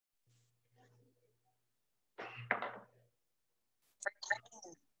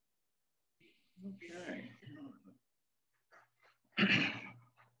Okay.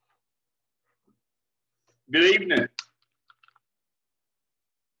 Good evening.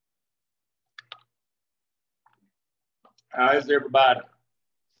 How's everybody?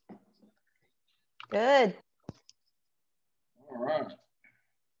 Good. All right.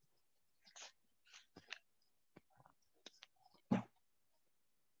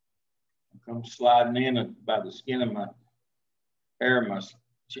 I'm sliding in by the skin of my hair, my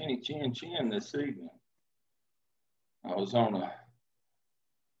chin this evening. I was on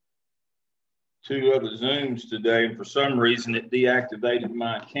two other Zooms today, and for some reason it deactivated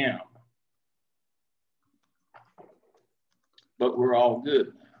my account. But we're all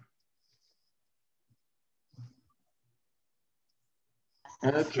good.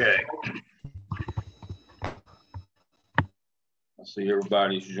 Okay. I see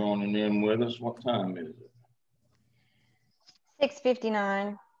everybody's joining in with us. What time is it?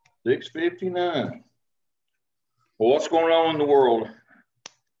 6:59. 6:59. Well, what's going on in the world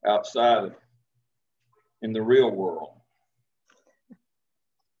outside of, in the real world?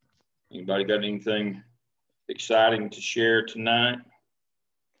 Anybody got anything exciting to share tonight?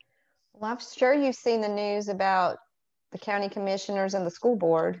 Well, I'm sure you've seen the news about the county commissioners and the school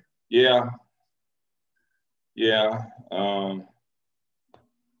board. Yeah.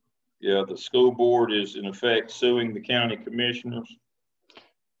 The school board is in effect suing the county commissioners.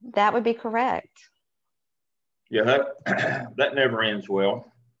 That would be correct. Yeah, that never ends well.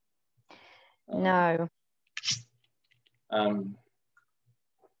 No. I'm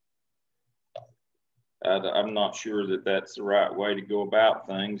not sure that that's the right way to go about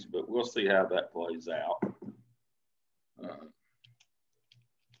things, but we'll see how that plays out.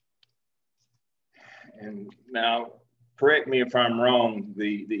 And now, correct me if I'm wrong,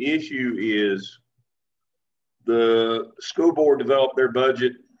 the issue is the school board developed their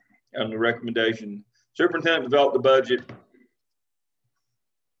budget on the recommendation. Superintendent developed the budget,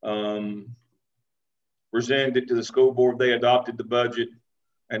 presented it to the school board. They adopted the budget.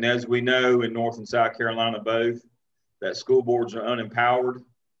 And as we know, in North and South Carolina both, that school boards are unempowered.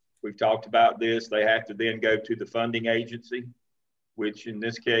 We've talked about this. They have to then go to the funding agency, which in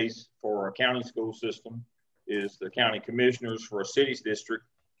this case for a county school system is the county commissioners. For a city's district,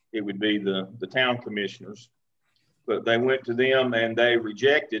 it would be the town commissioners. But they went to them and they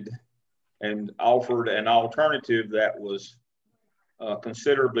rejected and offered an alternative that was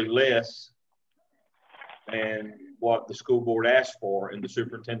considerably less than what the school board asked for in the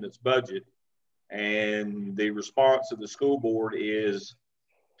superintendent's budget. And the response of the school board is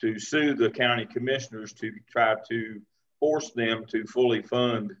to sue the county commissioners to try to force them to fully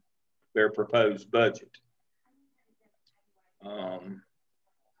fund their proposed budget.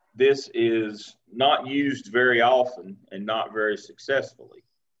 This is not used very often and not very successfully,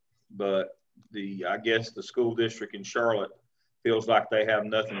 but I guess the school district in Charlotte feels like they have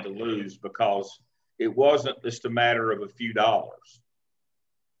nothing to lose because it wasn't just a matter of a few dollars.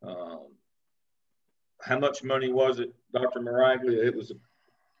 How much money was it, Dr. Maraglia? It was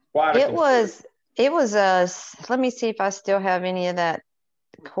quite a let me see if I still have any of that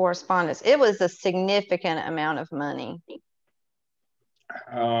correspondence. It was a significant amount of money.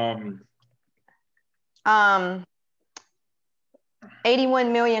 $81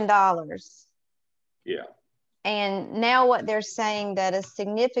 million. Yeah. And now what they're saying that a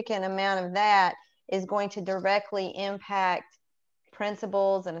significant amount of that is going to directly impact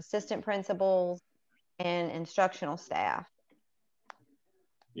principals and assistant principals and instructional staff.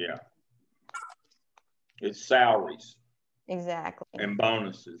 Yeah. It's salaries. Exactly. And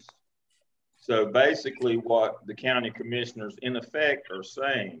bonuses. So basically what the county commissioners in effect are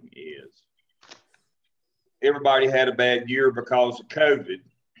saying is everybody had a bad year because of COVID.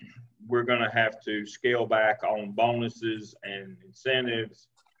 We're going to have to scale back on bonuses and incentives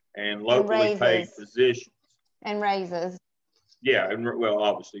and locally paid positions. And raises. Yeah, and well,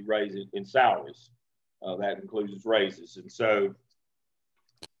 obviously raises in salaries. That includes raises. And so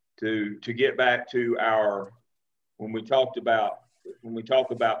to get back to when we talk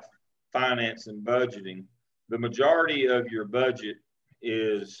about finance and budgeting, the majority of your budget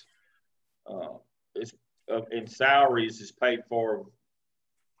is in salaries is paid for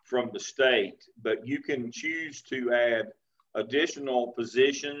from the state, but you can choose to add additional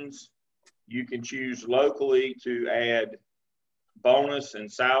positions. You can choose locally to add bonus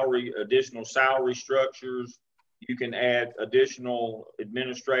and additional salary structures. You can add additional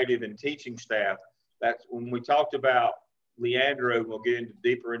administrative and teaching staff. That's when we talked about Leandro, we'll get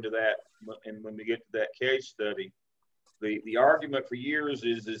deeper into that. And when we get to that case study, the argument for years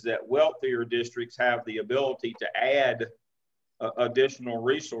is that wealthier districts have the ability to add additional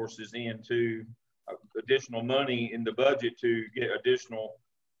resources into additional money in the budget to get additional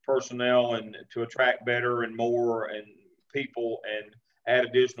personnel and to attract better and more and people and add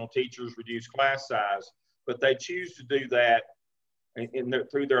additional teachers, reduce class size. But they choose to do that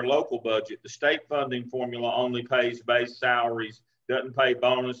through their local budget. The state funding formula only pays base salaries, doesn't pay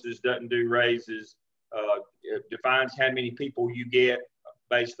bonuses, doesn't do raises, it defines how many people you get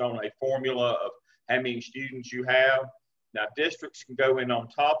based on a formula of how many students you have. Now, districts can go in on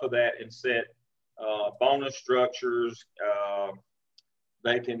top of that and set bonus structures.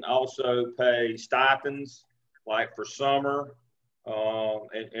 They can also pay stipends, like for summer,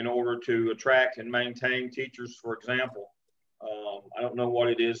 in order to attract and maintain teachers, for example. I don't know what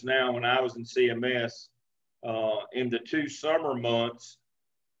it is now. When I was in CMS, in the 2 summer months,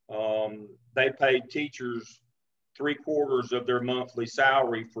 they paid teachers 3/4 of their monthly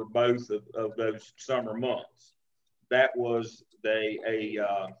salary for both of those summer months. That was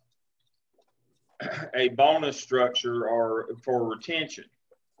a bonus structure or for retention.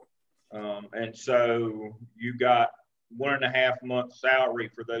 And so you got 1.5 months salary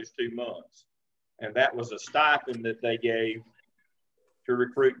for those 2 months. And that was a stipend that they gave to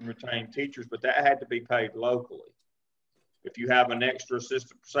recruit and retain teachers, but that had to be paid locally. If you have an extra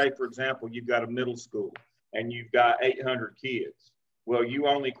assistant, say for example, you've got a middle school and you've got 800 kids. Well, you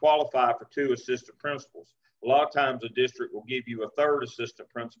only qualify for 2 assistant principals. A lot of times a district will give you a 3rd assistant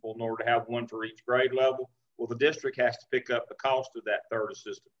principal in order to have 1 for each grade level. Well, the district has to pick up the cost of that 3rd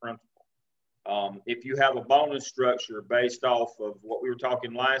assistant principal. If you have a bonus structure based off of what we were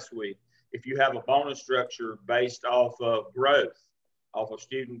talking last week, if you have a bonus structure based off of growth, off of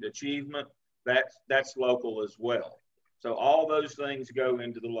student achievement, that's local as well. So all those things go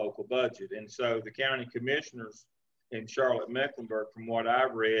into the local budget. And so the county commissioners in Charlotte-Mecklenburg, from what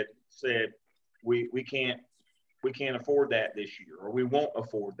I've read, said we can't afford that this year, or we won't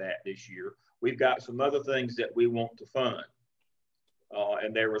afford that this year. We've got some other things that we want to fund.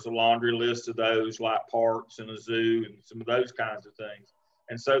 And there was a laundry list of those, like parks and a zoo and some of those kinds of things.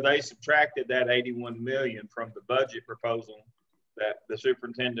 And so they subtracted that $81 million from the budget proposal that the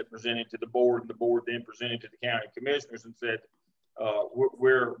superintendent presented to the board, and the board then presented to the county commissioners and said,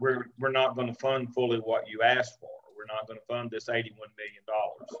 we're not going to fund fully what you asked for. We're not going to fund this $81 million.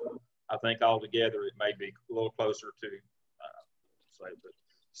 I think altogether it may be a little closer to, but it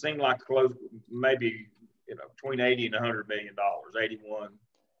seemed like close, maybe, between 80 and $100 million. 81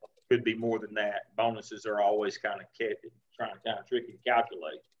 could be more than that. Bonuses are always kind of tricky to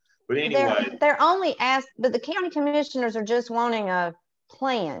calculate. But anyway, they're only asked, but the county commissioners are just wanting a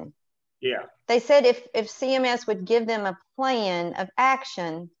plan. Yeah. They said if CMS would give them a plan of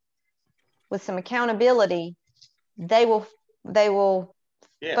action with some accountability, they will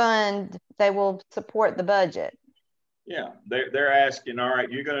fund, they will support the budget. Yeah, they're asking, all right,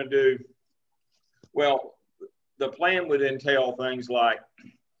 you're going to do, well, the plan would entail things like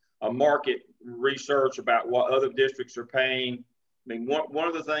a market research about what other districts are paying. I mean, one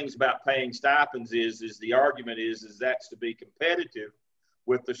of the things about paying stipends is the argument is that's to be competitive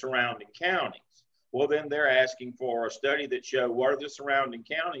with the surrounding counties. Well, then they're asking for a study that show what are the surrounding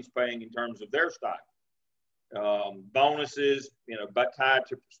counties paying in terms of their stipend. Bonuses, but tied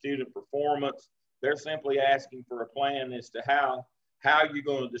to student performance. They're simply asking for a plan as to how you're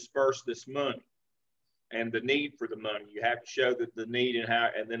going to disperse this money and the need for the money. You have to show that the need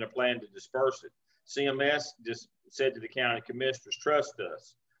and then a plan to disperse it. CMS just said to the county commissioners, trust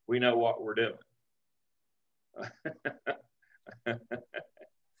us. We know what we're doing.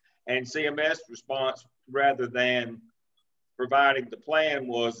 And CMS response, rather than providing the plan,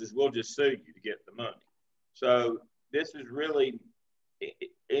 is we'll just sue you to get the money. So this is really,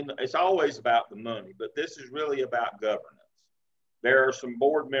 it's always about the money, but this is really about governance. There are some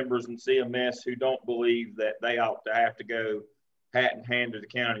board members in CMS who don't believe that they ought to have to go hat in hand to the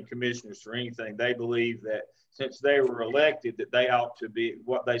county commissioners for anything. They believe that since they were elected, that they ought to be,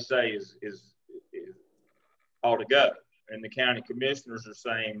 what they say is ought to go. And the county commissioners are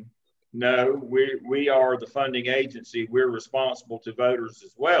saying, no, we are the funding agency. We're responsible to voters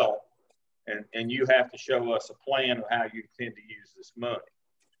as well. And you have to show us a plan of how you intend to use this money.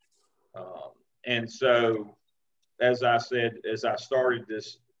 And so, as I said, as I started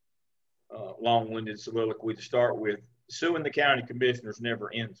this long-winded soliloquy to start with, suing the county commissioners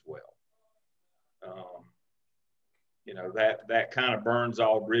never ends well. That kind of burns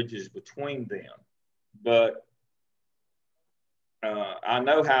all bridges between them. But I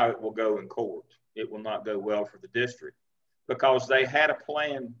know how it will go in court. It will not go well for the district because they had a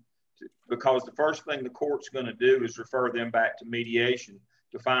plan. Because the first thing the court's going to do is refer them back to mediation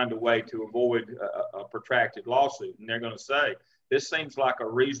to find a way to avoid a protracted lawsuit. And they're going to say, this seems like a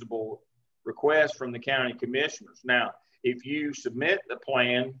reasonable request from the county commissioners. Now, if you submit the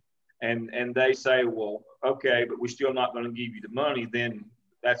plan and they say, well, okay, but we're still not going to give you the money, then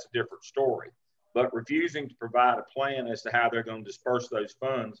that's a different story. But refusing to provide a plan as to how they're going to disperse those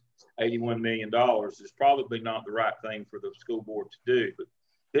funds, $81 million, is probably not the right thing for the school board to do. But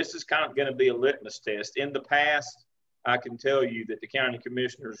this is kind of going to be a litmus test. In the past, I can tell you that the county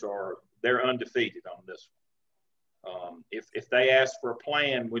commissioners they're undefeated on this one. If they ask for a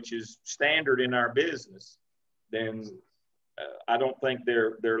plan, which is standard in our business, then I don't think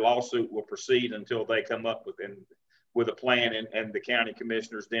their lawsuit will proceed until they come up with a plan, and the county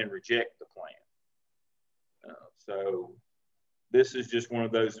commissioners then reject the plan. So this is just one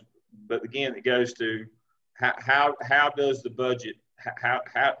of those. But again, it goes to how does the budget,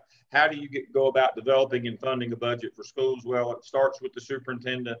 how do you go about developing and funding a budget for schools? Well, it starts with the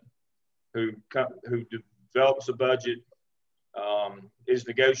superintendent who develops a budget, is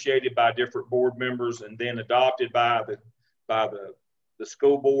negotiated by different board members, and then adopted by the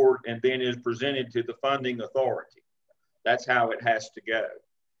school board, and then is presented to the funding authority. That's how it has to go.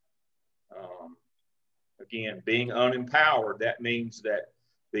 Again, being unempowered, that means that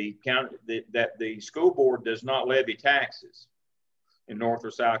the school board does not levy taxes. In North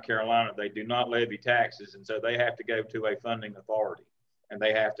or South Carolina, they do not levy taxes, and so they have to go to a funding authority, and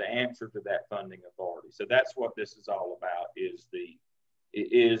they have to answer to that funding authority. So that's what this is all about: is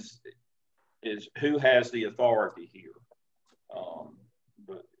who has the authority here.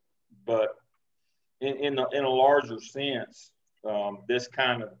 But in a larger sense, this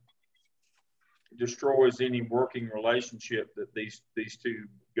kind of destroys any working relationship that these two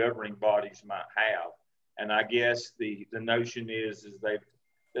governing bodies might have. And I guess the notion is that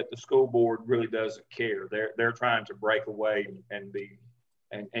the school board really doesn't care. They're trying to break away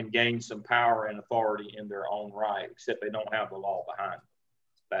and gain some power and authority in their own right, except they don't have the law behind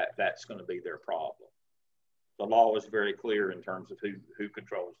them. That's going to be their problem. The law is very clear in terms of who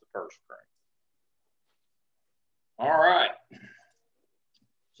controls the purse string. All right.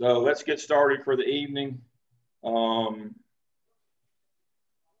 So let's get started for the evening. I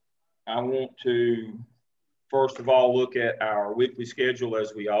want to, first of all, look at our weekly schedule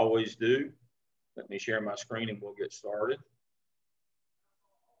as we always do. Let me share my screen and we'll get started.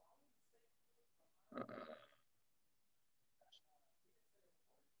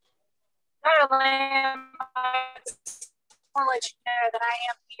 Lamb, I just want to let you know that I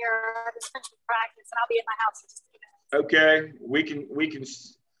am here. I just finished practice and I'll be at my house in just a few minutes. Okay,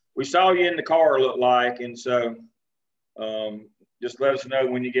 we saw you in the car, look like, and so just let us know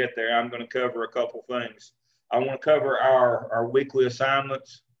when you get there. I'm going to cover a couple things. I want to cover our weekly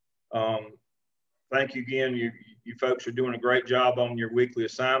assignments. Thank you again. You folks are doing a great job on your weekly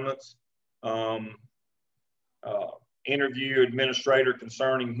assignments. Interview administrator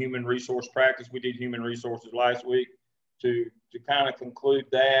concerning human resource practice. We did human resources last week. To kind of conclude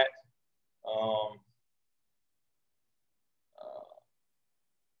that,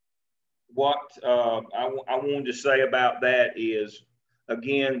 what I wanted to say about that is,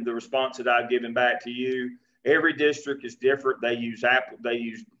 again, the response that I've given back to you. Every district is different. They use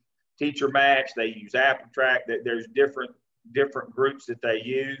Teacher Match. They use AppleTrack. There's different groups that they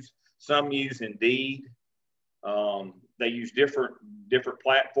use. Some use Indeed. They use different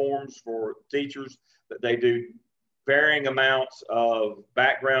platforms for teachers. That they do varying amounts of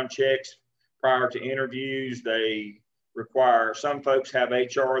background checks prior to interviews. They require, some folks have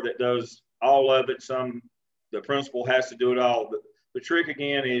HR that does all of it. The principal has to do it all. But the trick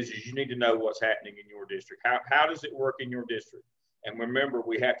again is you need to know what's happening in your district. How does it work in your district? And remember,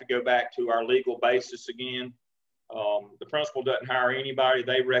 we have to go back to our legal basis again. The principal doesn't hire anybody.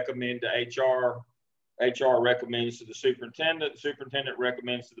 They recommend to HR. HR recommends to the superintendent. The superintendent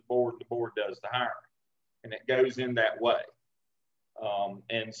recommends to the board. The board does the hiring. And it goes in that way.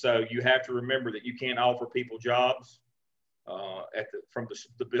 And so you have to remember that you can't offer people jobs from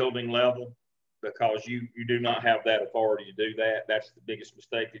the building level, because you do not have that authority to do that. That's the biggest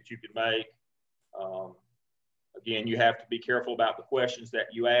mistake that you could make. Again, you have to be careful about the questions that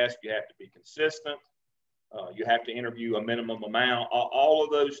you ask. You have to be consistent. You have to interview a minimum amount, all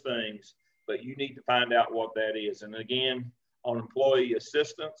of those things, but you need to find out what that is. And again, on employee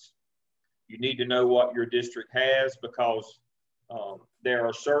assistance, you need to know what your district has, because there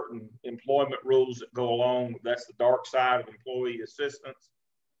are certain employment rules that go along. That's the dark side of employee assistance,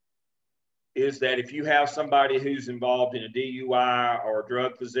 is that if you have somebody who's involved in a DUI or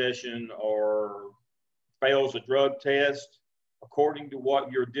drug possession or fails a drug test, according to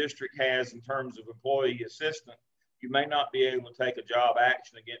what your district has in terms of employee assistance, you may not be able to take a job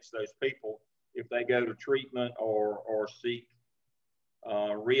action against those people if they go to treatment or seek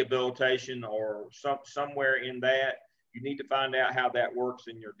rehabilitation or somewhere in that. You need to find out how that works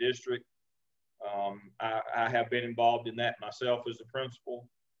in your district. I have been involved in that myself as a principal.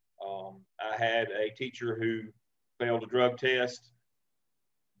 I had a teacher who failed a drug test,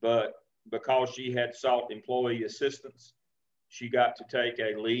 but because she had sought employee assistance, she got to take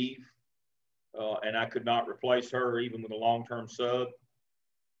a leave, and I could not replace her even with a long-term sub,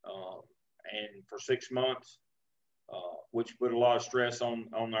 and for 6 months, which put a lot of stress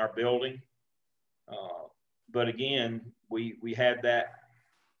on our building. But again, we had that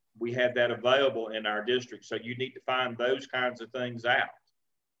available in our district. So you need to find those kinds of things out.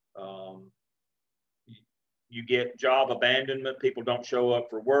 You get job abandonment. People don't show up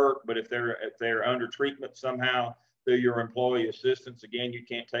for work, but if they're under treatment somehow through your employee assistance, again, you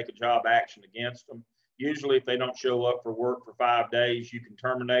can't take a job action against them. Usually if they don't show up for work for 5 days, you can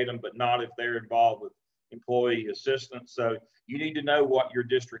terminate them, but not if they're involved with employee assistance. So you need to know what your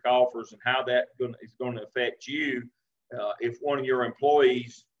district offers and how that is going to affect you. If one of your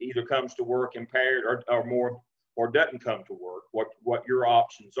employees either comes to work impaired or doesn't come to work, what your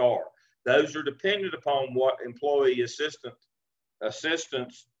options are. Those are dependent upon what employee assistance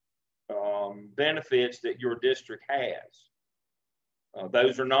benefits that your district has.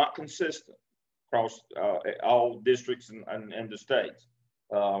 Those are not consistent across all districts and the states.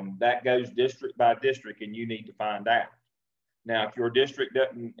 That goes district by district, and you need to find out. Now, if your district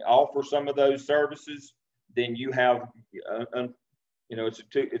doesn't offer some of those services, then you have, it's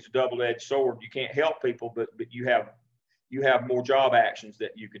a double-edged sword. You can't help people, but you have more job actions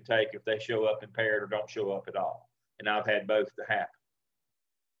that you could take if they show up impaired or don't show up at all. And I've had both to happen.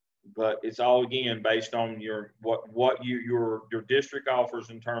 But it's all, again, based on what your district offers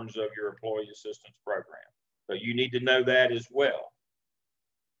in terms of your employee assistance program. So you need to know that as well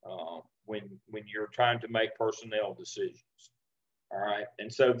when you're trying to make personnel decisions. All right.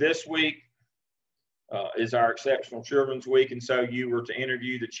 And so this week is our Exceptional Children's Week. And so you were to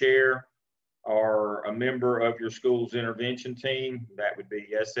interview the chair or a member of your school's intervention team. That would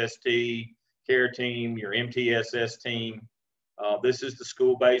be SST, care team, your MTSS team. This is the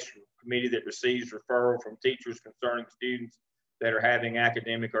school-based committee that receives referral from teachers concerning students that are having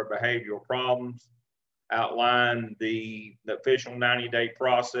academic or behavioral problems. Outline the official 90-day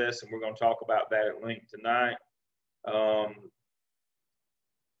process, and we're going to talk about that at length tonight.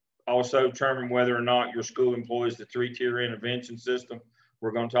 Also determine whether or not your school employs the 3-tier intervention system.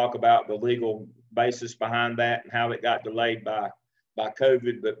 We're going to talk about the legal basis behind that and how it got delayed by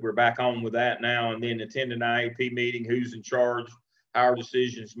COVID, but we're back on with that now. And then attend an IEP meeting, who's in charge, how are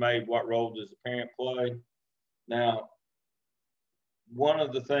decisions made, what role does the parent play? Now, one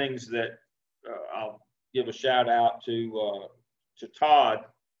of the things that I'll give a shout out to Todd,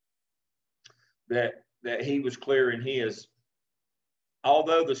 that he was clear in his,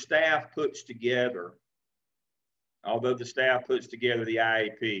 although the staff puts together the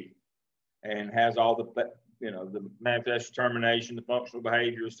IEP and has all the manifest determination, the functional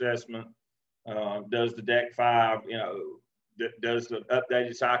behavior assessment, does the DEC 5, does the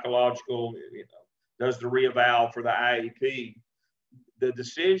updated psychological, does the reeval for the IEP, the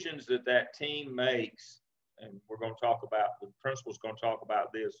decisions that team makes, and we're going to talk about, the principal's going to talk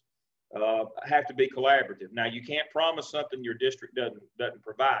about this, have to be collaborative. Now, you can't promise something your district doesn't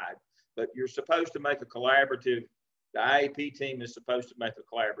provide, but you're supposed to make a collaborative, the IEP team is supposed to make a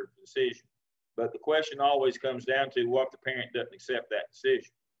collaborative decision. But the question always comes down to what if the parent doesn't accept that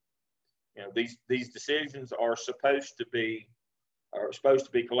decision. These decisions are supposed to be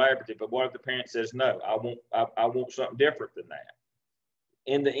collaborative, but what if the parent says, no, I want something different than that?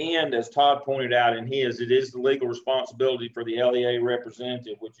 In the end, as Todd pointed out in his, it is the legal responsibility for the LEA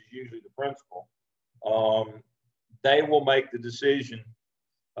representative, which is usually the principal. They will make the decision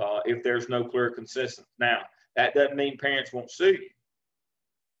if there's no clear consistency. Now, that doesn't mean parents won't sue you,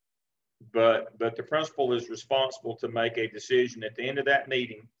 but the principal is responsible to make a decision at the end of that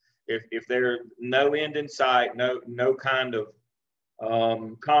meeting. If there's no end in sight, no kind of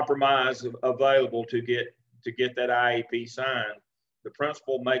compromise available to get that IEP signed, the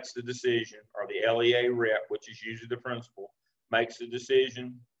principal makes the decision, or the LEA rep, which is usually the principal, makes the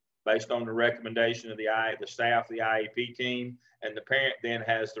decision based on the recommendation of the staff, the IEP team, and the parent then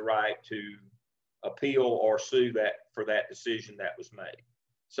has the right to appeal or sue for that decision that was made.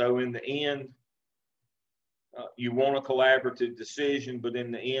 So in the end, you want a collaborative decision, but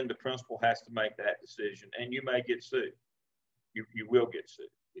in the end, the principal has to make that decision, and you may get sued. You will get sued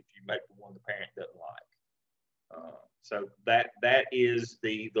if you make the one the parent doesn't like. So that is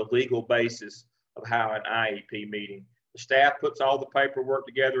the legal basis of how an IEP meeting. The staff puts all the paperwork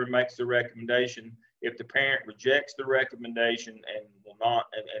together and makes the recommendation. If the parent rejects the recommendation and will not,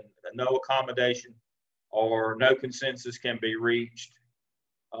 and no accommodation or no consensus can be reached,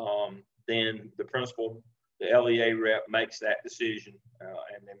 then the principal, the LEA rep, makes that decision,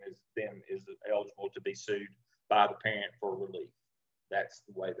 and then is eligible to be sued by the parent for relief. That's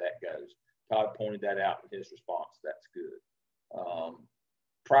the way that goes. Todd pointed that out in his response. That's good.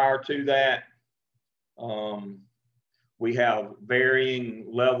 Prior to that, we have varying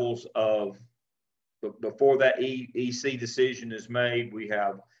levels of, before that EC decision is made, we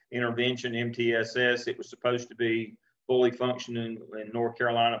have intervention, MTSS. It was supposed to be fully functioning in North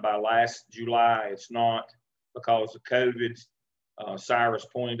Carolina by last July. It's not because of COVID. Cyrus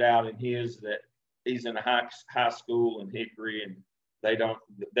pointed out in his that he's in a high school in Hickory, and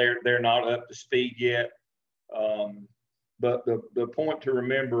they're not up to speed yet. But the point to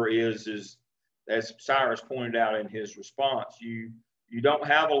remember is as Cyrus pointed out in his response, you don't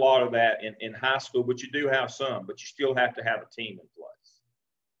have a lot of that in high school, but you do have some, but you still have to have a team in place.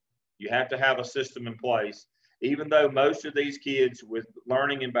 You have to have a system in place. Even though most of these kids with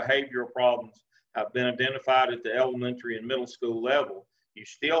learning and behavioral problems have been identified at the elementary and middle school level, you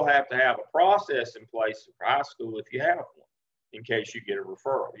still have to have a process in place for high school if you have one, in case you get a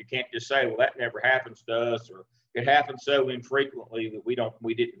referral. You can't just say, well, that never happens to us, or it happens so infrequently that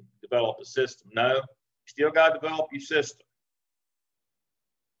we didn't develop a system. No, you still got to develop your system.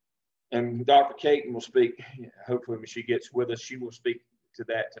 And Dr. Caton will speak, hopefully when she gets with us, she will speak to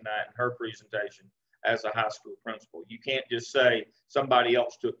that tonight in her presentation as a high school principal. You can't just say somebody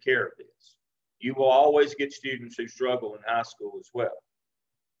else took care of this. You will always get students who struggle in high school as well.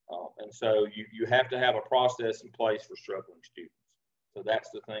 And so you have to have a process in place for struggling students. So that's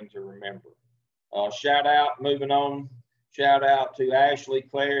the thing to remember. Shout out, moving on, shout out to Ashley,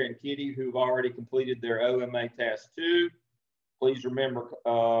 Claire, and Kitty who've already completed their OMA Task 2. Please remember,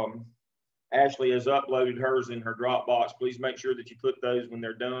 Ashley has uploaded hers in her Dropbox. Please make sure that you put those when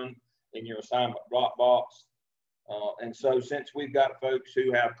they're done in your assignment Dropbox. And so since we've got folks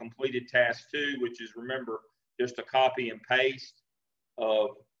who have completed Task 2, which is, remember, just a copy and paste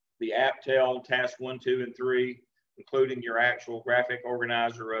of the APTEL Task 1, 2, and 3, including your actual graphic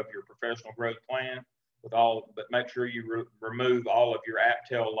organizer of your professional growth plan, with all, but make sure you remove all of your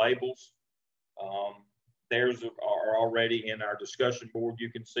APTEL labels. Theirs are already in our discussion board. You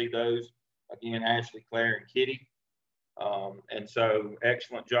can see those. Again, Ashley, Claire, and Kitty. And so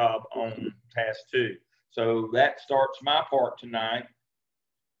excellent job on Task 2. So that starts my part tonight.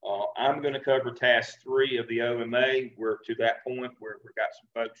 I'm going to cover Task 3 of the OMA. We're to that point where we've got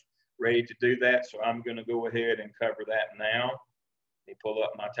some folks ready to do that. So I'm going to go ahead and cover that now. Let me pull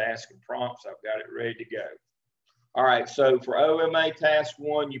up my task and prompts. I've got it ready to go. All right, so for OMA Task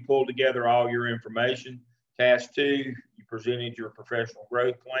 1, you pulled together all your information. Task 2, you presented your professional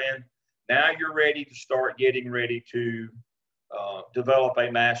growth plan. Now you're ready to start getting ready to develop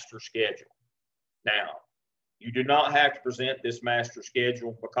a master schedule. Now, you do not have to present this master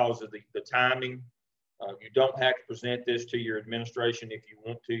schedule because of the timing. You don't have to present this to your administration. If you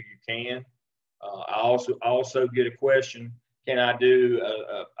want to, you can. I also get a question, can I do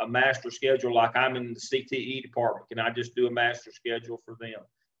a master schedule like I'm in the CTE department? Can I just do a master schedule for them?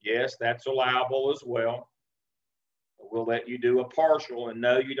 Yes, that's allowable as well. We'll let you do a partial, and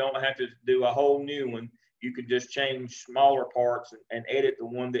no, you don't have to do a whole new one. You can just change smaller parts and edit the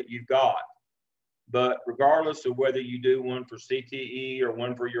one that you've got. But regardless of whether you do one for CTE or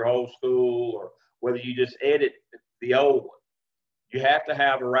one for your whole school, or whether you just edit the old one, you have to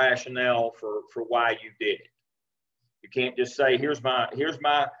have a rationale for why you did it. You can't just say, here's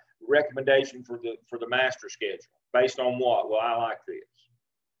my recommendation for the master schedule. Based on what? Well, I like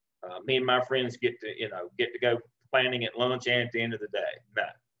this. Me and my friends get to go planning at lunch and at the end of the day. No.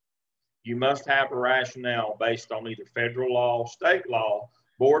 You must have a rationale based on either federal law, state law,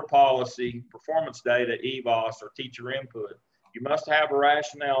 board policy, performance data, EVOS, or teacher input. You must have a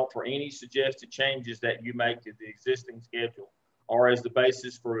rationale for any suggested changes that you make to the existing schedule or as the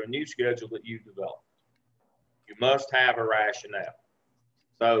basis for a new schedule that you develop. You must have a rationale.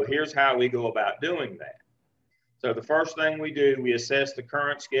 So here's how we go about doing that. So the first thing we do, we assess the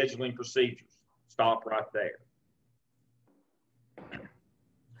current scheduling procedures. Stop right there.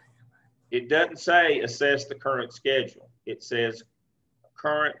 It doesn't say assess the current schedule. It says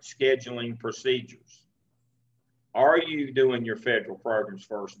current scheduling procedures. Are you doing your federal programs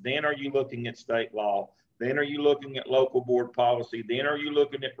first? Then are you looking at state law? Then are you looking at local board policy? Then are you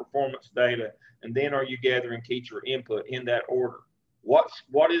looking at performance data? And then are you gathering teacher input in that order?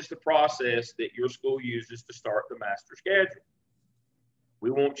 What is the process that your school uses to start the master schedule?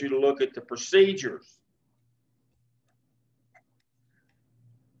 We want you to look at the procedures.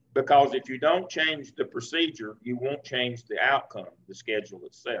 Because if you don't change the procedure, you won't change the outcome, the schedule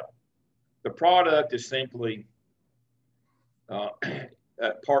itself. The product is simply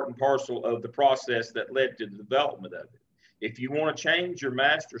part and parcel of the process that led to the development of it. If you want to change your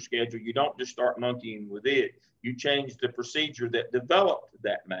master schedule, you don't just start monkeying with it. You change the procedure that developed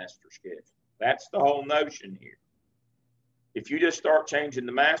that master schedule. That's the whole notion here. If you just start changing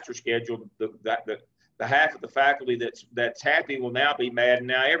the master schedule, the half of the faculty that's happy will now be mad, and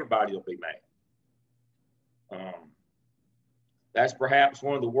now everybody will be mad. That's perhaps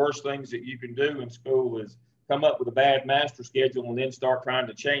one of the worst things that you can do in school is come up with a bad master schedule and then start trying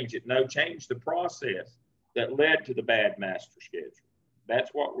to change it. No, change the process that led to the bad master schedule. That's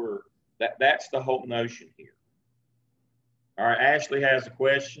what that's the whole notion here. All right, Ashley has a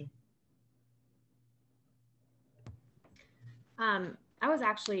question. I was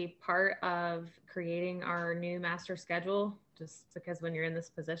actually part of creating our new master schedule, just because when you're in this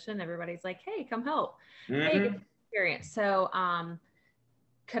position, everybody's like, hey, come help. Mm-hmm. Hey, get experience. So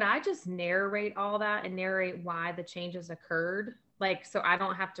could I just narrate all that and narrate why the changes occurred? Like, so I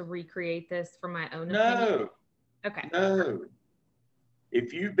don't have to recreate this for my own opinion? Okay. No.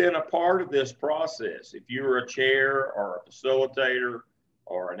 If you've been a part of this process, if you were a chair or a facilitator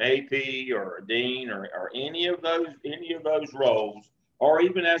or an AP or a dean or any of those roles, or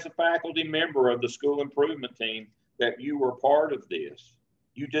even as a faculty member of the school improvement team, that you were part of this,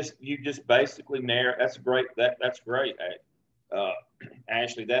 you just basically narrate. That's great. That's great,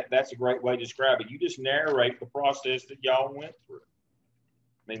 Ashley. That's a great way to describe it. You just narrate the process that y'all went through.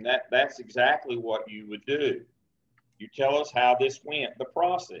 I mean, that's exactly what you would do. You tell us how this went, the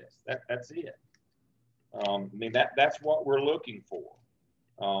process. That's it. I mean, that's what we're looking for.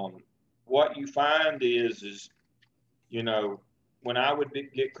 What you find is, you know, when I would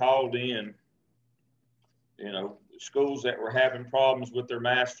get called in, you know, schools that were having problems with their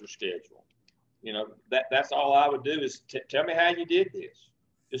master schedule, you know, that's all I would do is tell me how you did this.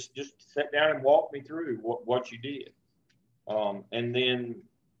 Just sit down and walk me through what you did. And then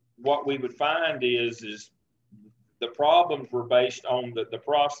what we would find is the problems were based on the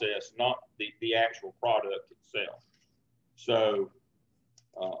process, not the actual product itself. So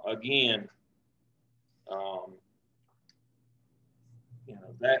again, you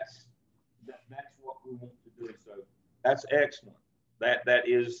know, that's what we want to do. So that's excellent. That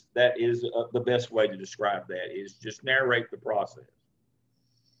is the best way to describe that, is just narrate the process.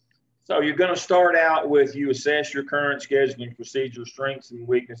 So you're going to start out with, you assess your current scheduling procedure, strengths and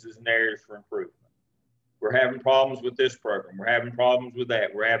weaknesses and areas for improvement. We're having problems with this program. We're having problems with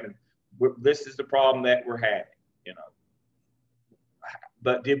that. This is the problem that we're having, you know.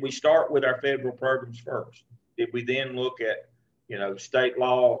 But did we start with our federal programs first? Did we then look at, you know, state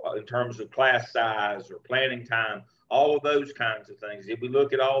law in terms of class size or planning time, all of those kinds of things? Did we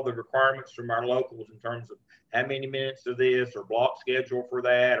look at all the requirements from our locals in terms of how many minutes of this or block schedule for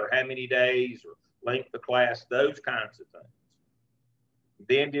that, or how many days or length of class, those kinds of things?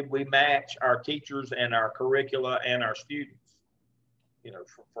 Then did we match our teachers and our curricula and our students, you know,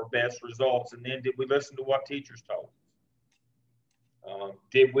 for best results? And then did we listen to what teachers told us?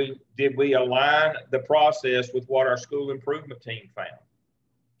 Did we align the process with what our school improvement team found?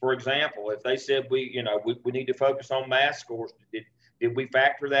 For example, if they said we need to focus on math scores, did we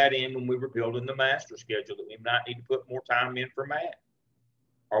factor that in when we were building the master schedule, that we might need to put more time in for math?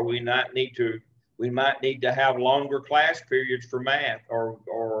 Or we might need to have longer class periods for math, or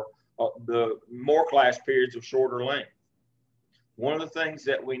the more class periods of shorter length. One of the things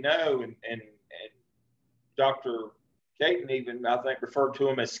that we know, and Dr. Caton even, I think, referred to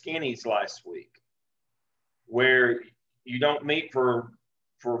them as skinnies last week, where you don't meet for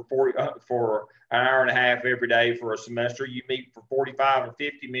an hour and a half every day for a semester. You meet for 45 or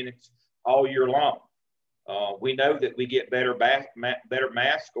 50 minutes all year long. We know that we get better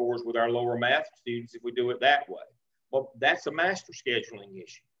math scores with our lower math students if we do it that way. Well, that's a master scheduling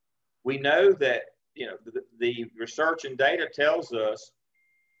issue. We know that, you know, the research and data tells us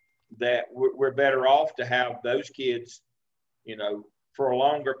that we're better off to have those kids, you know, for a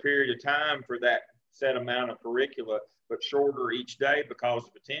longer period of time for that set amount of curricula, but shorter each day because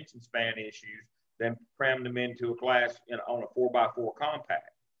of attention span issues, than cram them into a class on a 4x4 compact.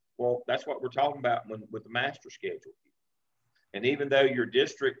 Well, that's what we're talking about with the master schedule. And even though your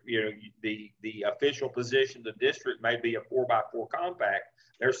district, you know, the official position of the district may be a 4x4 compact,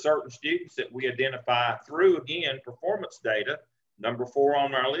 there's certain students that we identify through, again, performance data, number 4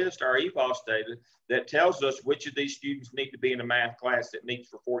 on our list, our EVOS data, that tells us which of these students need to be in a math class that meets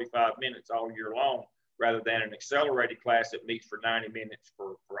for 45 minutes all year long, rather than an accelerated class that meets for 90 minutes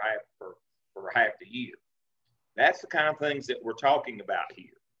for half the year. That's the kind of things that we're talking about here.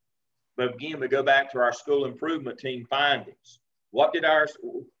 But again, we go back to our school improvement team findings. What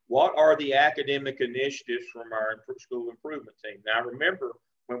are the academic initiatives from our school improvement team? Now, remember,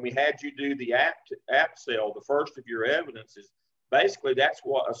 when we had you do the app sale, the first of your evidence is basically that's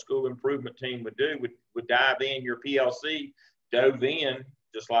what a school improvement team would do, would dive in. Your PLC dove in,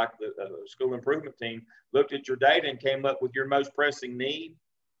 just like the school improvement team, looked at your data and came up with your most pressing need.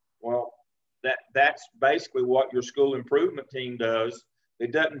 Well, that's basically what your school improvement team does.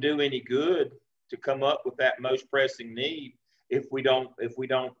 It doesn't do any good to come up with that most pressing need if we don't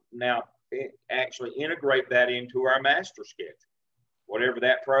now actually integrate that into our master schedule, whatever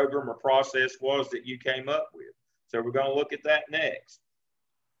that program or process was that you came up with. So we're going to look at that next.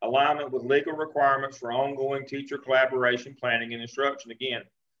 Alignment with legal requirements for ongoing teacher collaboration, planning, and instruction. Again,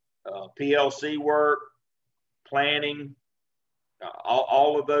 PLC work, planning,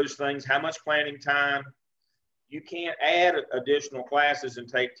 all of those things. How much planning time? You can't add additional classes and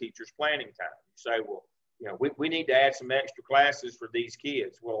take teachers' planning time. You say, well, you know, we need to add some extra classes for these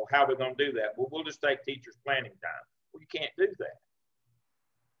kids. Well, how are we going to do that? Well, we'll just take teachers' planning time. Well, you can't do that.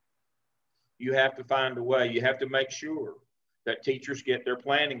 You have to find a way. You have to make sure that teachers get their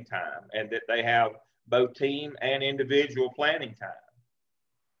planning time and that they have both team and individual planning time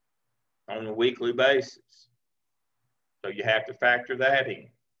on a weekly basis. So you have to factor that in.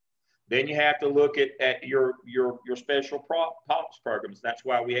 Then you have to look at your special POPs programs. That's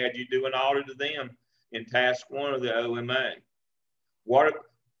why we had you do an audit of them in task 1 of the OMA.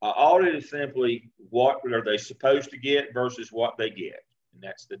 Audit is simply what are they supposed to get versus what they get. And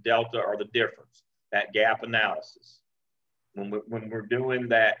that's the delta or the difference, that gap analysis. When we're doing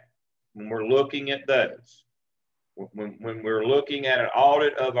that, when we're looking at those, when we're looking at an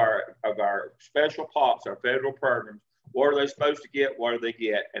audit of our special POPs, our federal programs, what are they supposed to get? What do they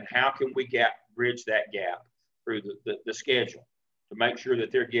get? And how can we bridge that gap through the schedule to make sure that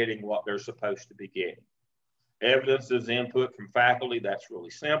they're getting what they're supposed to be getting? Evidence is input from faculty. That's really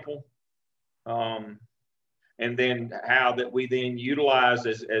simple. And then how that we then utilize,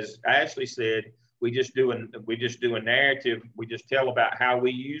 as Ashley said, we just do a narrative. We just tell about how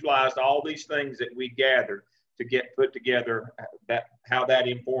we utilized all these things that we gathered to get put together, how that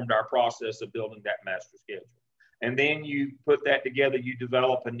informed our process of building that master schedule. And then you put that together, you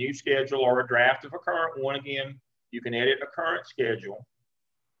develop a new schedule or a draft of a current one. Again, you can edit a current schedule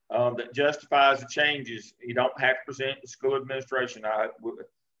that justifies the changes. You don't have to present the school administration.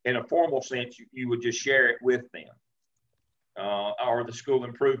 In a formal sense, you would just share it with them or the school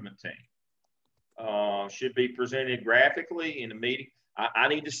improvement team. Should be presented graphically in a meeting. I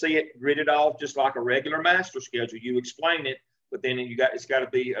need to see it gridded off just like a regular master schedule. You explain it, but then it's got to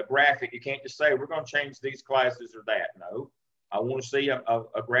be a graphic. You can't just say, we're going to change these classes or that. No, I want to see a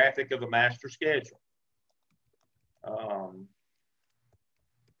graphic of a master schedule.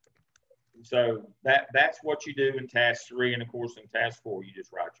 So that's what you do in task 3. And of course, in task 4, you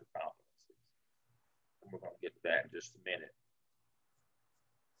just write your competencies. And we're going to get to that in just a minute.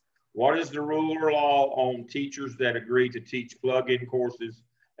 What is the rule or law on teachers that agree to teach plug-in courses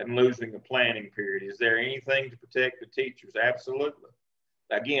and losing a planning period? Is there anything to protect the teachers? Absolutely.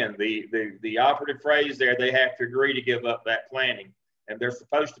 Again, the operative phrase there, they have to agree to give up that planning, and they're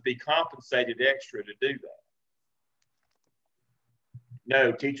supposed to be compensated extra to do that.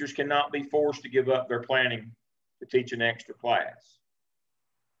 No, teachers cannot be forced to give up their planning to teach an extra class.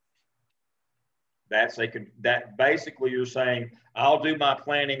 That basically you're saying, I'll do my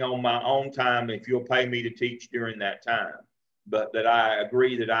planning on my own time if you'll pay me to teach during that time. But that I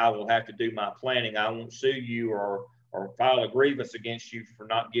agree that I will have to do my planning. I won't sue you or file a grievance against you for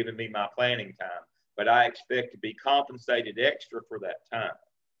not giving me my planning time. But I expect to be compensated extra for that time.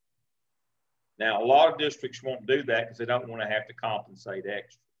 Now, a lot of districts won't do that because they don't want to have to compensate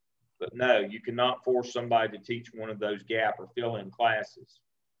extra. But no, you cannot force somebody to teach one of those gap or fill-in classes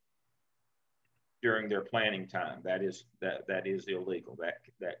during their planning time. That is illegal.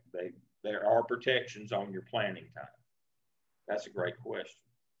 There are protections on your planning time. That's a great question.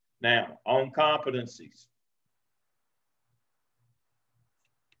 Now, on competencies.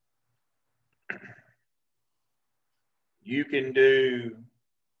 You can do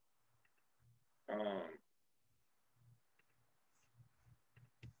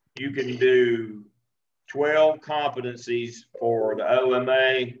you can do 12 competencies for the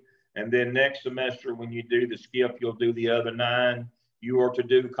OMA, and then next semester when you do the skip, you'll do the other 9. You are to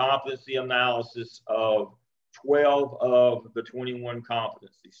do competency analysis of 12 of the 21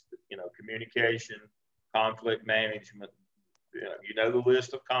 competencies, communication, conflict management, you know the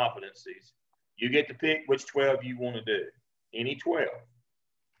list of competencies. You get to pick which 12 you want to do, any 12.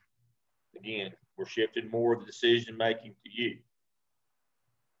 Again, we're shifting more of the decision making to you.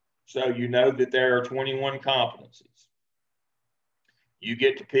 So you know that there are 21 competencies. You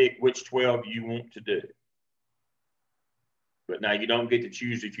get to pick which 12 you want to do. But now you don't get to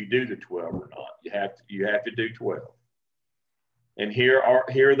choose if you do the 12 or not. You have to do 12. And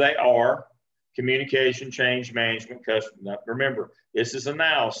here they are: communication, change management, customer. Now, remember, this is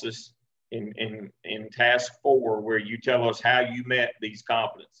analysis in task 4, where you tell us how you met these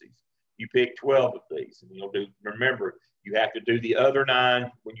competencies. You pick 12 of these, and you'll do. Remember, you have to do the other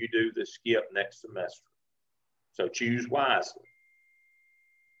 9 when you do the skip next semester. So choose wisely.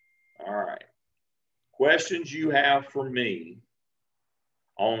 All right. Questions you have for me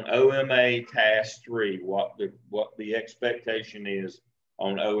on OMA Task 3, what the expectation is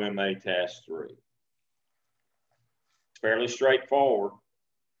on OMA Task 3. It's fairly straightforward.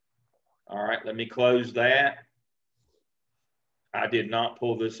 All right, let me close that. I did not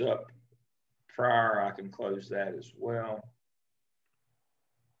pull this up prior. I can close that as well.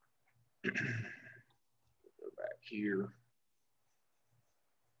 Go back here.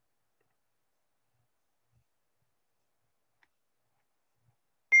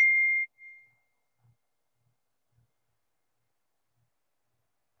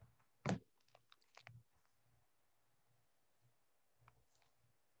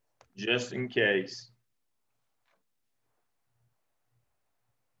 Just in case.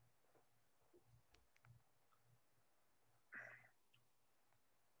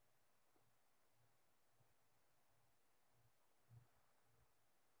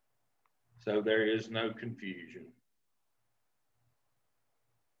 So there is no confusion.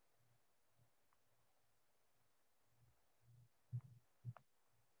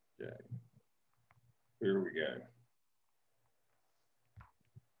 Okay. Here we go.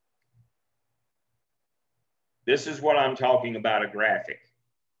 This is what I'm talking about, a graphic.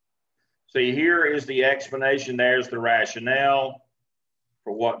 See, here is the explanation. There's the rationale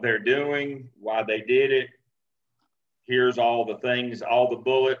for what they're doing, why they did it. Here's all the things, all the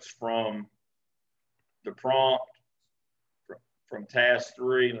bullets from the prompt, from task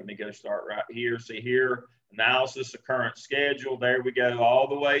 3. Let me go start right here. See here, analysis of current schedule. There we go, all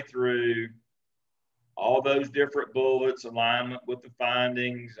the way through. All those different bullets, alignment with the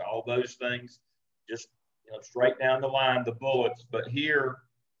findings, all those things. Just straight down the line, the bullets. But here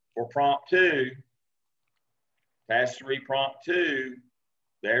for prompt 2, task 3, prompt 2,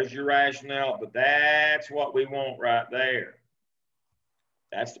 there's your rationale, but that's what we want right there.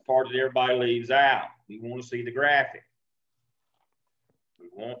 That's the part that everybody leaves out. We want to see the graphic. We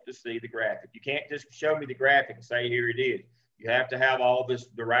want to see the graphic. You can't just show me the graphic and say, here it is. You have to have all this,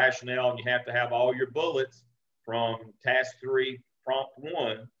 the rationale, and you have to have all your bullets from task 3, prompt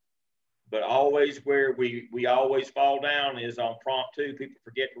 1. But always where we always fall down is on prompt 2. People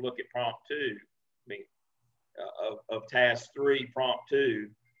forget to look at prompt 2. I mean, of task 3, prompt 2,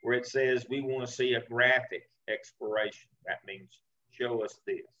 where it says we want to see a graphic exploration. That means show us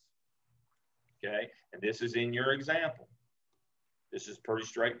this. Okay, and this is in your example. This is a pretty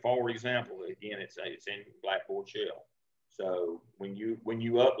straightforward example. Again, it's in Blackboard Shell. So when you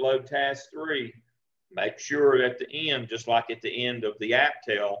upload task 3, make sure at the end, just like at the end of the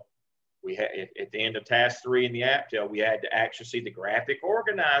AppTel, we had at the end of task 3 in the AppTel, we had to actually see the graphic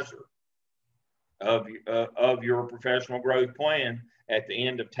organizer of your professional growth plan. At the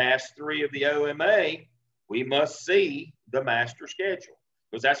end of task 3 of the OMA, we must see the master schedule,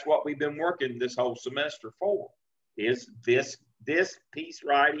 because that's what we've been working this whole semester for, is this piece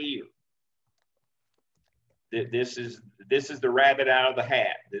right here. This is the rabbit out of the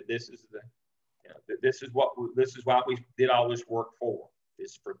hat. This is what we did all this work for.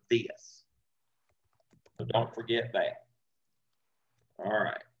 Is for this. So don't forget that. All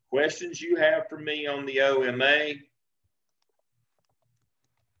right. Questions you have for me on the OMA? I'm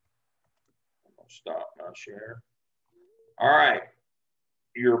gonna stop my share. All right.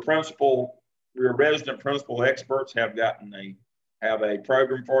 Your resident principal experts have a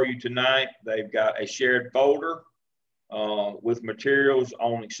program for you tonight. They've got a shared folder with materials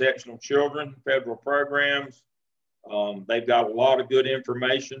on exceptional children, federal programs. They've got a lot of good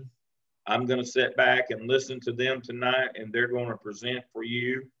information. I'm going to sit back and listen to them tonight, and they're going to present for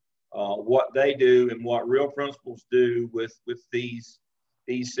you what they do and what real principals do with these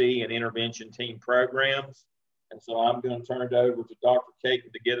DC and intervention team programs. And so I'm going to turn it over to Dr.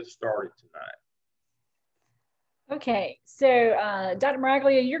 Kate to get us started tonight. Okay, so Dr.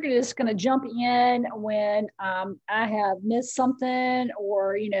 Maraglia, you're just going to jump in when I have missed something,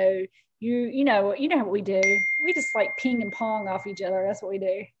 or you know what we do. We just like ping and pong off each other. That's what we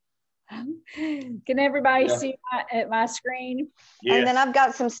do. Can everybody see at my screen? Yes. And then I've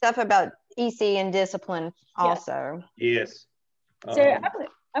got some stuff about EC and discipline also. Yes. So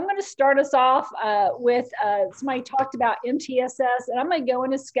I'm going to start us off with somebody talked about MTSS, and I'm going to go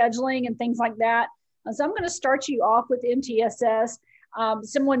into scheduling and things like that. So I'm going to start you off with MTSS.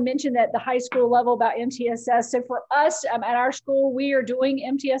 Someone mentioned at the high school level about MTSS. So for us at our school, we are doing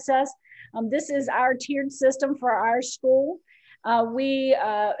MTSS. This is our tiered system for our school. We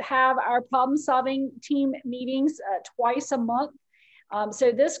have our problem solving team meetings twice a month.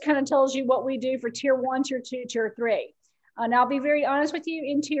 So this kind of tells you what we do for tier 1, tier 2, tier 3. And I'll be very honest with you,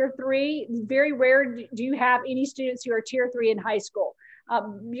 in tier 3, very rare do you have any students who are tier 3 in high school.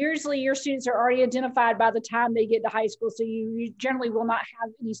 Usually your students are already identified by the time they get to high school. So you generally will not have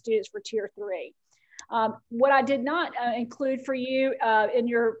any students for tier 3. What I did not include for you in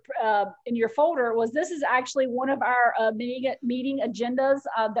your folder was this is actually one of our meeting agendas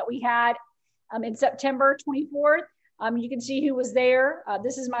that we had in September 24th. You can see who was there.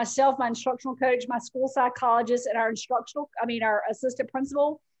 This is myself, my instructional coach, my school psychologist, and our our assistant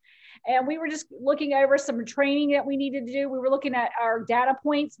principal. And we were just looking over some training that we needed to do. We were looking at our data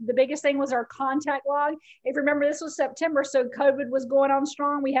points. The biggest thing was our contact log. If you remember, this was September, so COVID was going on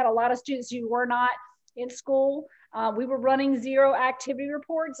strong. We had a lot of students who were not in school. We were running 0 activity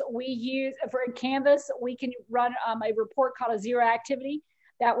reports. We use, for Canvas, we can run a report called a 0 activity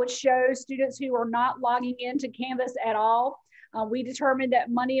that would show students who are not logging into Canvas at all. We determined that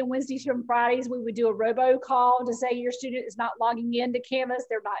Monday and Wednesdays and Fridays, we would do a robocall to say your student is not logging into Canvas,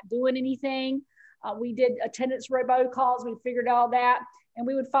 they're not doing anything. We did attendance robocalls, we figured all that, and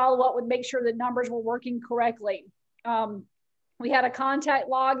we would follow up with make sure the numbers were working correctly. We had a contact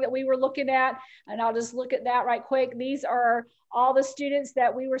log that we were looking at, and I'll just look at that right quick. These are all the students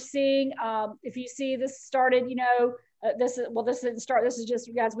that we were seeing. If you see this started, this didn't start, this is just,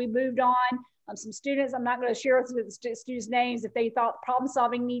 you guys, we moved on. Some students, I'm not going to share with the students' names if they thought problem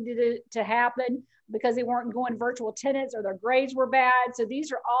solving needed to happen because they weren't going virtual attendance or their grades were bad. So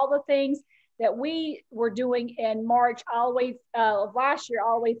these are all the things that we were doing in March all the way of last year,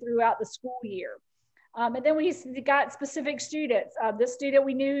 all the way throughout the school year. And then we got specific students. This student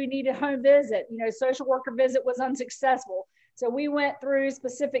we knew needed home visit. Social worker visit was unsuccessful. So we went through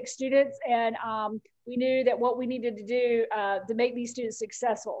specific students and we knew that what we needed to do to make these students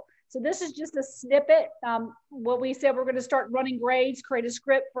successful. So this is just a snippet. What we said, we're going to start running grades, create a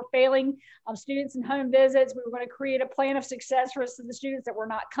script for failing students in home visits. We were going to create a plan of success for the students that were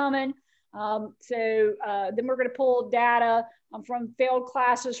not coming. Then we're going to pull data from failed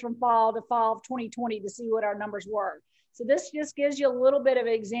classes from fall to fall of 2020 to see what our numbers were. So this just gives you a little bit of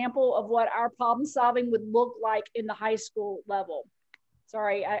an example of what our problem solving would look like in the high school level.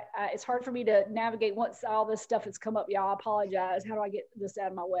 Sorry, it's hard for me to navigate once all this stuff has come up. Y'all, I apologize. How do I get this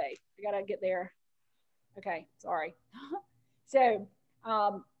out of my way? I got to get there. Okay, sorry. So,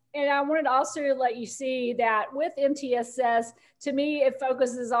 and I wanted to also let you see that with MTSS, to me, it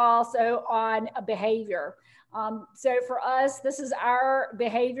focuses also on a behavior. So for us, this is our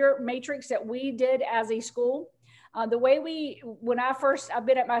behavior matrix that we did as a school. The way I've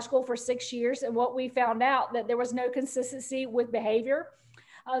been at my school for 6 years, and what we found out that there was no consistency with behavior.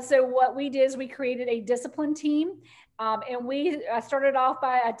 So what we did is we created a discipline team. And I started off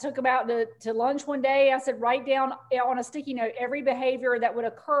by, I took them out to lunch one day. I said, write down on a sticky note every behavior that would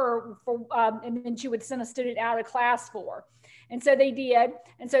occur and then she would send a student out of class for. And so they did.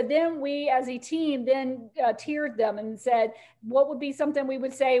 And so then we as a team then tiered them and said, what would be something we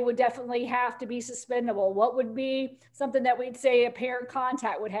would say would definitely have to be suspendable? What would be something that we'd say a parent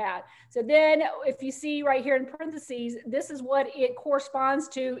contact would have? So then if you see right here in parentheses, this is what it corresponds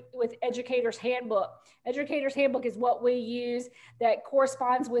to with Educator's Handbook. Educator's Handbook is what we use that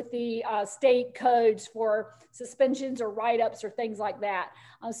corresponds with the state codes for suspensions or write-ups or things like that.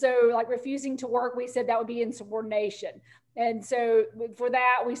 So like refusing to work, we said that would be insubordination. And so for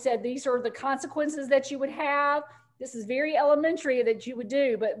that, we said, these are the consequences that you would have. This is very elementary that you would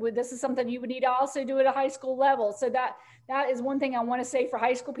do, but this is something you would need to also do at a high school level. So that is one thing I want to say for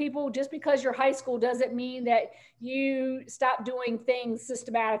high school people. Just because you're high school doesn't mean that you stop doing things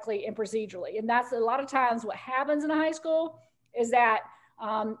systematically and procedurally. And that's a lot of times what happens in a high school is that,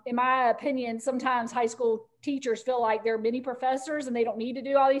 in my opinion, sometimes high school teachers feel like they're mini professors and they don't need to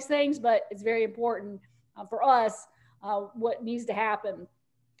do all these things, but it's very important for us what needs to happen.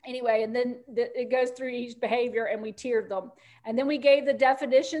 Anyway, and then it goes through each behavior and we tiered them. And then we gave the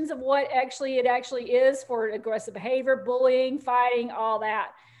definitions of what it actually is for aggressive behavior, bullying, fighting, all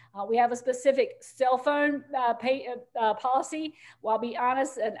that. We have a specific cell phone policy. Well, I'll be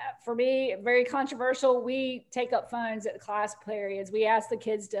honest, and for me, very controversial, we take up phones at the class periods. We ask the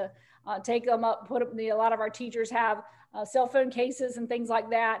kids to take them up, put them, a lot of our teachers have cell phone cases and things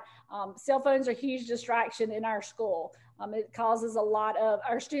like that. Cell phones are a huge distraction in our school. It causes a lot of,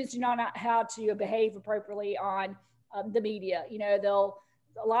 our students do not know how to behave appropriately on the media. You know,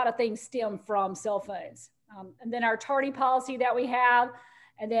 a lot of things stem from cell phones. And then our tardy policy that we have.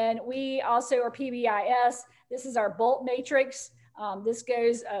 And then we also are PBIS. This is our BOLT matrix. This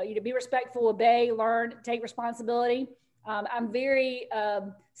goes, be respectful, obey, learn, take responsibility. I'm very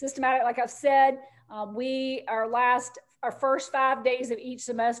systematic, like I've said. Our first 5 days of each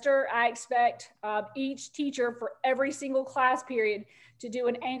semester, I expect each teacher for every single class period to do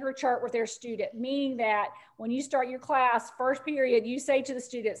an anchor chart with their student, meaning that when you start your class, first period, you say to the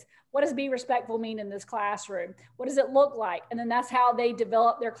students, what does be respectful mean in this classroom? What does it look like? And then that's how they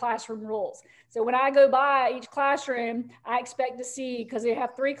develop their classroom rules. So when I go by each classroom, I expect to see, because they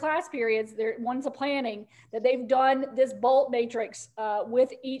have 3 class periods, one's a planning, that they've done this BOLT matrix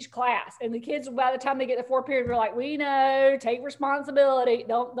with each class. And the kids, by the time they get to 4th period, we're like, we know, take responsibility.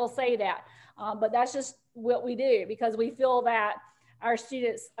 They'll say that. But that's just what we do, because we feel that our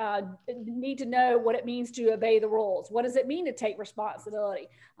students need to know what it means to obey the rules. What does it mean to take responsibility?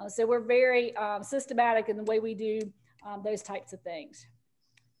 So we're very systematic in the way we do those types of things.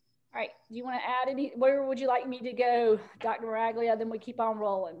 All right, do you want to add where would you like me to go, Dr. Maraglia? Then we keep on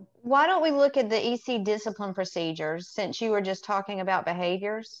rolling. Why don't we look at the EC discipline procedures, since you were just talking about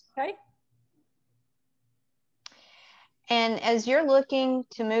behaviors? Okay. And as you're looking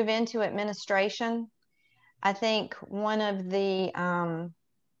to move into administration, I think one of the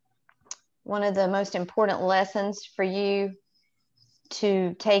most important lessons for you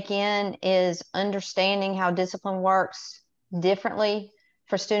to take in is understanding how discipline works differently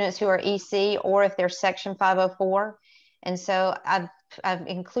for students who are EC or if they're Section 504. And so I've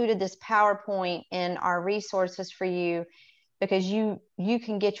included this PowerPoint in our resources for you, because you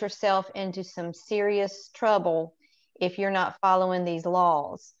can get yourself into some serious trouble if you're not following these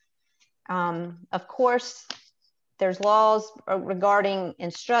laws. Of course, there's laws regarding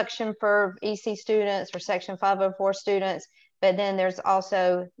instruction for EC students, for Section 504 students, but then there's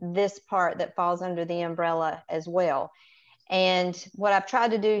also this part that falls under the umbrella as well. And what I've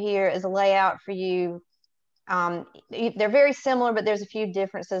tried to do here is lay out for you, they're very similar, but there's a few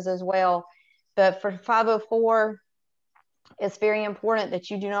differences as well. But for 504, it's very important that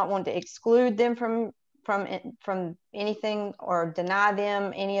you do not want to exclude them from anything or deny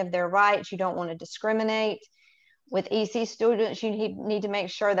them any of their rights. You don't want to discriminate. With EC students, you need to make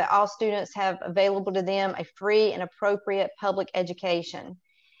sure that all students have available to them a free and appropriate public education.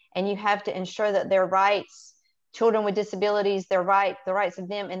 And you have to ensure that their rights, children with disabilities, the rights of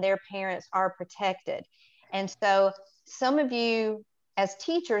them and their parents are protected. And so some of you as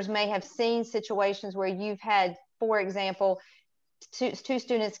teachers may have seen situations where you've had, for example, two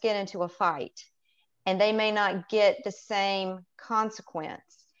students get into a fight and they may not get the same consequence.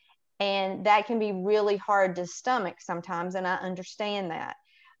 And that can be really hard to stomach sometimes, and I understand that.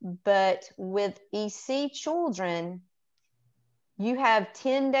 But with EC children, you have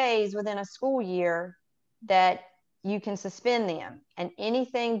 10 days within a school year that you can suspend them. And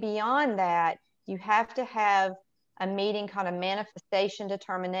anything beyond that, you have to have a meeting called a manifestation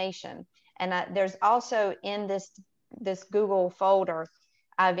determination. And there's also in this Google folder,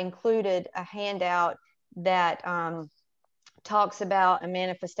 I've included a handout that talks about a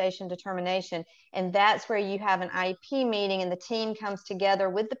manifestation determination. And that's where you have an IEP meeting and the team comes together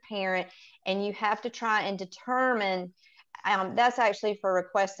with the parent, and you have to try and determine, that's actually for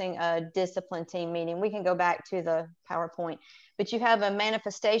requesting a discipline team meeting. We can go back to the PowerPoint, but you have a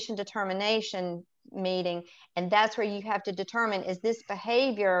manifestation determination meeting, and that's where you have to determine, is this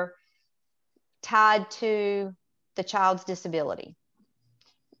behavior tied to the child's disability?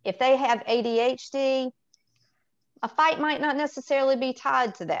 If they have ADHD, a fight might not necessarily be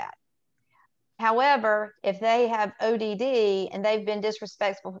tied to that. However, if they have ODD and they've been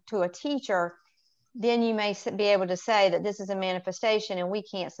disrespectful to a teacher, then you may be able to say that this is a manifestation and we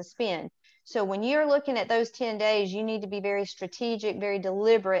can't suspend. So when you're looking at those 10 days, you need to be very strategic, very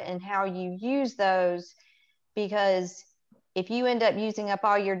deliberate in how you use those, because if you end up using up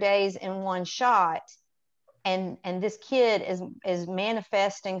all your days in one shot, and this kid is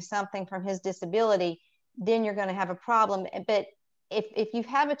manifesting something from his disability, then you're going to have a problem. But if you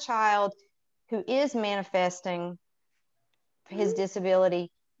have a child who is manifesting his disability,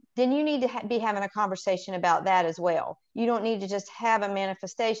 then you need to be having a conversation about that as well. You don't need to just have a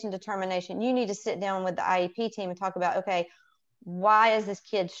manifestation determination. You need to sit down with the IEP team and talk about, okay, why is this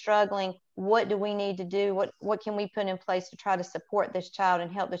kid struggling? What do we need to do? What can we put in place to try to support this child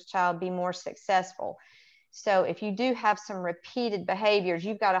and help this child be more successful? So if you do have some repeated behaviors,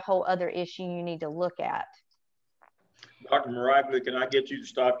 you've got a whole other issue you need to look at. Dr. Maraglia, can I get you to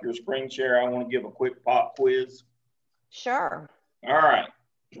stop your screen share? I want to give a quick pop quiz. Sure. All right.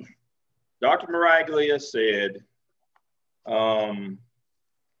 Dr. Maraglia said,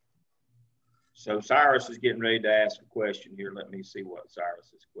 so Cyrus is getting ready to ask a question here. Let me see what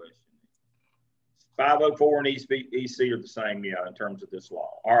Cyrus's question is. 504 and EC are the same, yeah, in terms of this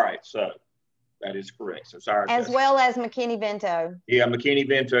law. All right, so that is correct. So Cyrus, as well as McKinney-Vento. Yeah,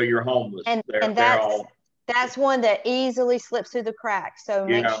 McKinney-Vento, you're homeless. And that's one that easily slips through the cracks. So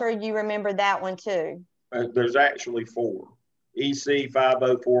make sure you remember that one too. There's actually 4. EC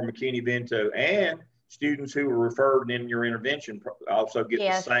 504, McKinney-Vento, and students who were referred in your intervention also get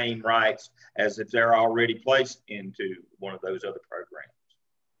the same rights as if they're already placed into one of those other programs.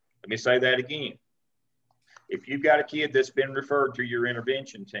 Let me say that again. If you've got a kid that's been referred to your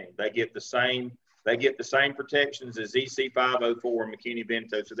intervention team, they get the same protections as EC 504 and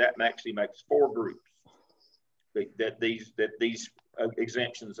McKinney-Vento. So that actually makes 4 groups that these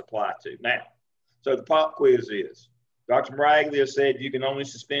exemptions apply to. Now, so the pop quiz is, Dr. Maraglia said you can only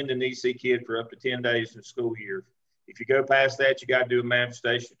suspend an EC kid for up to 10 days in a school year. If you go past that, you got to do a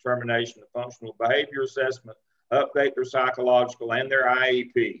manifestation determination of functional behavior assessment, update their psychological and their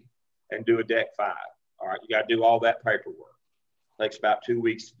IEP, and do a DEC 5. All right, you got to do all that paperwork. It takes about 2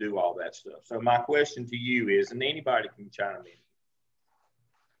 weeks to do all that stuff. So my question to you is, and anybody can chime in,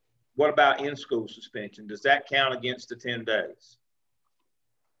 what about in-school suspension? Does that count against the 10 days?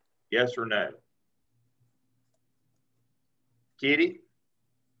 Yes or no? Kitty?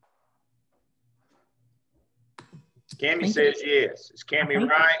 Cammie says yes. Is Cammie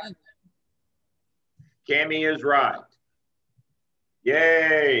right? Cammie is right.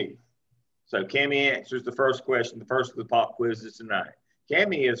 Yay. So Cammie answers the first question, the first of the pop quizzes tonight.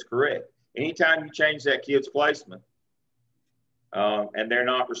 Cammie is correct. Anytime you change that kid's placement and they're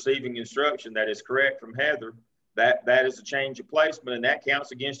not receiving instruction that is correct from Heather, that is a change of placement, and that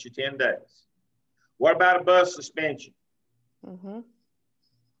counts against you 10 days. What about a bus suspension?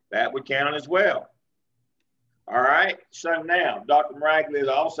 That would count as well. All right. So now, Dr. Maraglia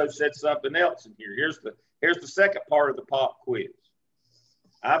also said something else in here. Here's the second part of the pop quiz.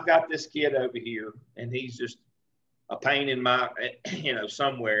 I've got this kid over here, and he's just a pain in my,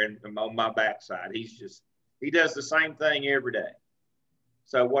 somewhere on my backside. He does the same thing every day.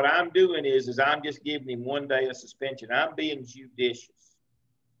 So what I'm doing is I'm just giving him 1 day of suspension. I'm being judicious.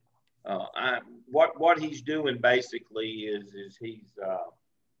 What he's doing basically is he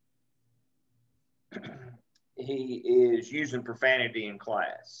is using profanity in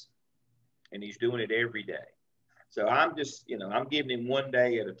class, and he's doing it every day. So I'm just, I'm giving him 1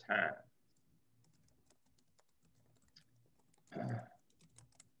 day at a time.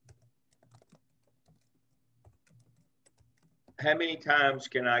 How many times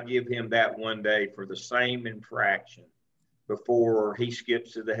can I give him that 1 day for the same infraction before he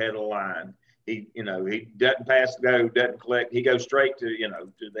skips to the head of the line? He doesn't pass go, doesn't collect. He goes straight to,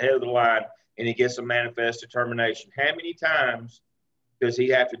 to the head of the line, and he gets a manifest determination. How many times does he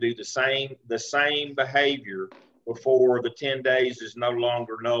have to do the same behavior before the 10 days is no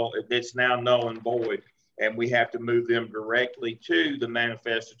longer null? It's now null and void, and we have to move them directly to the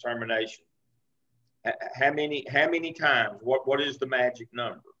manifest determination. How many times? What is the magic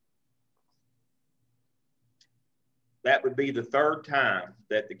number? That would be the 3rd time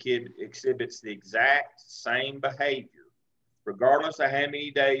that the kid exhibits the exact same behavior, regardless of how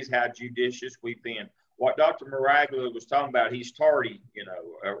many days, how judicious we've been. What Dr. Maraglia was talking about, he's tardy,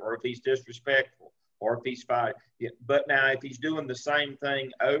 or if he's disrespectful, or if he's fighting. But now if he's doing the same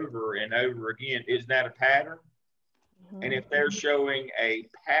thing over and over again, isn't that a pattern? And if they're showing a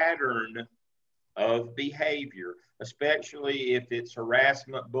pattern of behavior, especially if it's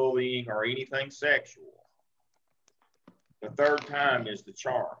harassment, bullying, or anything sexual, the 3rd time is the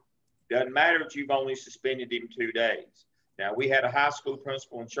charm. Doesn't matter if you've only suspended him 2 days. Now, we had a high school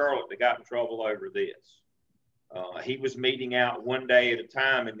principal in Charlotte that got in trouble over this. He was meeting out 1 day at a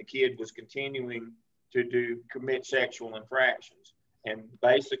time, and the kid was continuing to commit sexual infractions. And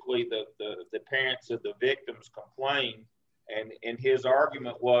basically, the parents of the victims complained, and his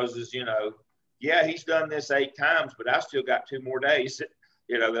argument was, yeah, he's done this 8 times, but I still got 2 more days,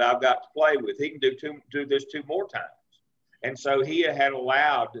 that I've got to play with. He can do this 2 more times. And so he had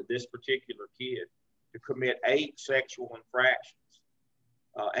allowed this particular kid to commit 8 sexual infractions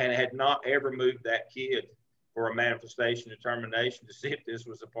and had not ever moved that kid for a manifestation determination to see if this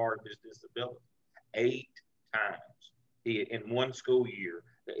was a part of his disability. 8 times in 1 school year,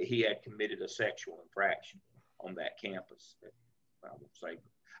 he had committed a sexual infraction on that campus.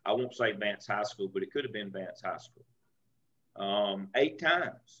 I won't say Vance High School, but it could have been Vance High School. 8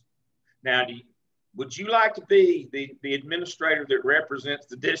 times. Now, would you like to be the administrator that represents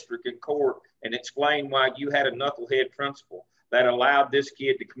the district in court and explain why you had a knucklehead principal that allowed this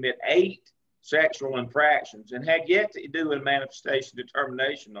kid to commit 8 sexual infractions and had yet to do a manifestation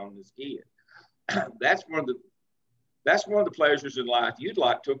determination on this kid. That's one of the pleasures in life you'd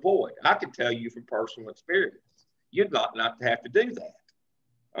like to avoid. I can tell you from personal experience, you'd not to have to do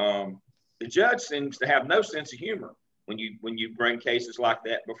that. The judge seems to have no sense of humor when you bring cases like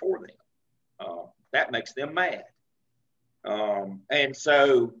that before them. That makes them mad. And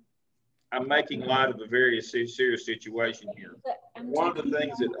so I'm making light of a very serious situation here. One of the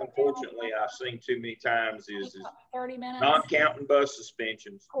things that unfortunately I've seen too many times is 30 minutes. Not counting bus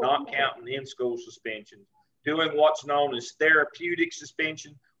suspensions, not counting in-school suspensions, doing what's known as therapeutic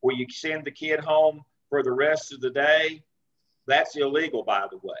suspension, where you send the kid home for the rest of the day. That's illegal, by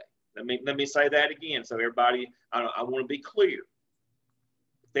the way. Let me say that again so everybody, I want to be clear.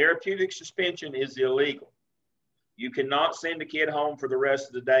 Therapeutic suspension is illegal. You cannot send a kid home for the rest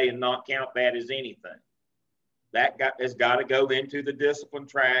of the day and not count that as anything. That has got to go into the discipline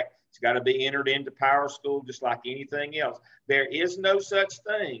track. It's got to be entered into power school just like anything else. There is no such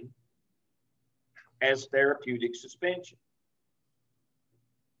thing as therapeutic suspension.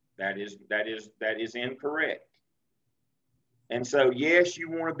 That is incorrect. And so, yes, you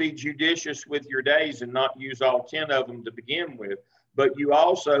want to be judicious with your days and not use all 10 of them to begin with. But you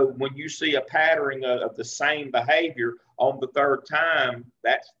also, when you see a pattern of the same behavior on the 3rd time,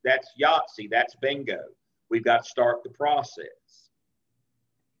 that's Yahtzee, that's bingo. We've got to start the process.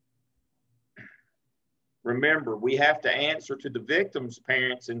 Remember, we have to answer to the victims'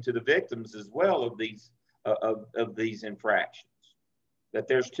 parents and to the victims as well of these infractions. That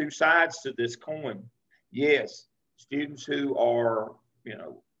there's 2 sides to this coin. Yes, students who are,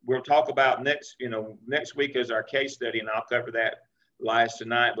 we'll talk about next week as our case study, and I'll cover that last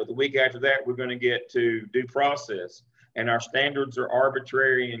tonight. But the week after that, we're going to get to due process, and our standards are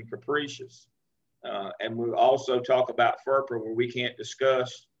arbitrary and capricious. And we'll also talk about FERPA, where we can't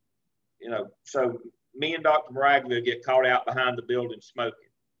discuss, so me and Dr. Maraglia get caught out behind the building smoking.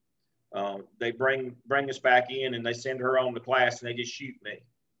 They bring us back in and they send her on to class and they just shoot me.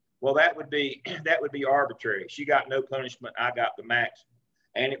 Well, that would be arbitrary. She got no punishment. I got the maximum.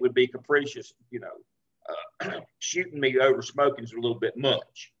 And it would be capricious, shooting me over smoking is a little bit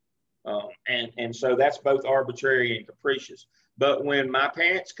much. And so that's both arbitrary and capricious. But when my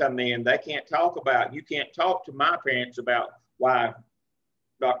parents come in, you can't talk to my parents about why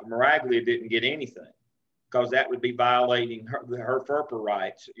Dr. Maraglia didn't get anything, because that would be violating her FERPA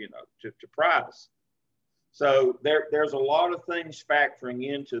rights, to privacy. So there's a lot of things factoring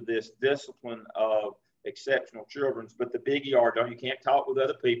into this discipline of exceptional children, but the biggie are, you can't talk with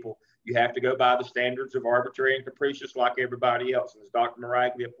other people. You have to go by the standards of arbitrary and capricious like everybody else. And as Dr.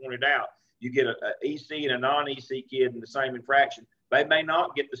 Maraglia pointed out, you get an EC and a non-EC kid in the same infraction, they may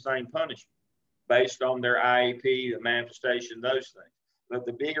not get the same punishment based on their IEP, the manifestation, those things. But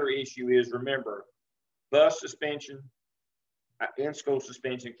the bigger issue is, remember, bus suspension, in-school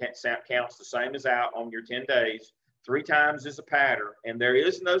suspension counts the same as out on your 10 days. 3 times is a pattern, and there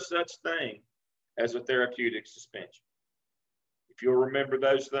is no such thing as a therapeutic suspension. If you'll remember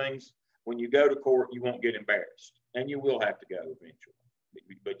those things, when you go to court, you won't get embarrassed. And you will have to go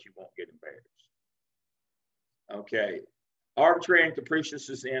eventually, but you won't get embarrassed. Okay. Arbitrary and capricious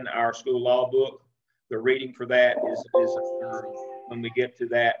is in our school law book. The reading for that is when we get to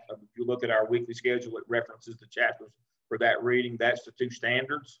that. If you look at our weekly schedule, it references the chapters for that reading. That's the 2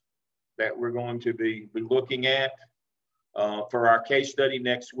 standards that we're going to be looking at for our case study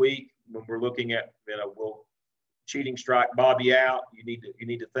next week. When we're looking at, we'll cheating strike Bobby out. You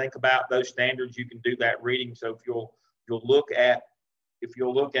need to think about those standards. You can do that reading. So if you'll look at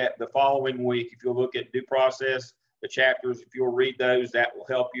the following week, if you'll look at due process, the chapters, if you'll read those, that will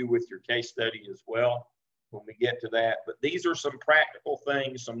help you with your case study as well when we get to that. But these are some practical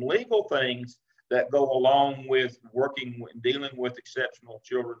things, some legal things that go along with dealing with exceptional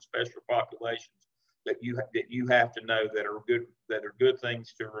children, special populations that you have to know that are good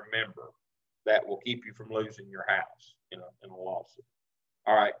things to remember that will keep you from losing your house in a lawsuit.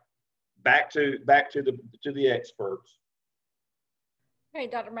 All right, back to the experts. All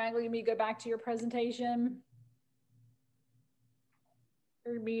right, Dr. Maraglia, you may go back to your presentation.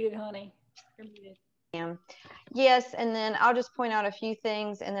 You're muted, honey. You're muted. Yes, and then I'll just point out a few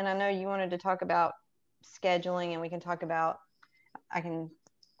things, and then I know you wanted to talk about scheduling, and we can talk about, I can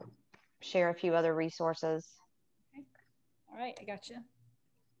share a few other resources. Okay. All right, I got you.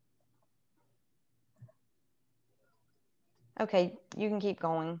 Okay, you can keep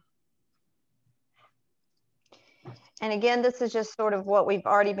going. And again, this is just sort of what we've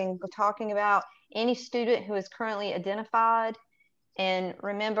already been talking about. Any student who is currently identified, and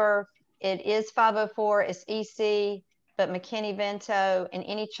remember, it is 504, it's EC, but McKinney-Vento and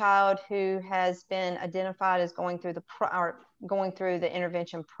any child who has been identified as going through the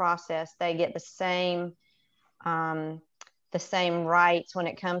intervention process, they get the same rights when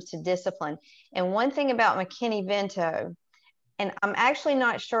it comes to discipline. And one thing about McKinney-Vento, and I'm actually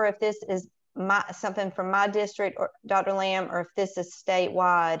not sure if this is something from my district, or Dr. Lamb, or if this is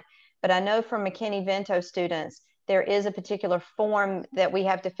statewide, but I know from McKinney-Vento students, there is a particular form that we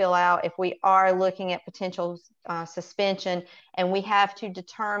have to fill out if we are looking at potential suspension, and we have to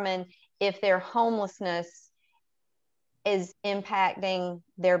determine if their homelessness is impacting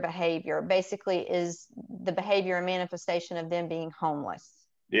their behavior. Basically, is the behavior a manifestation of them being homeless?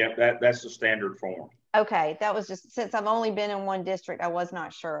 Yeah, that's the standard form. Okay, that was just, since I've only been in one district, I was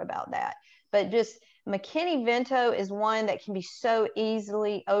not sure about that. But just McKinney-Vento is one that can be so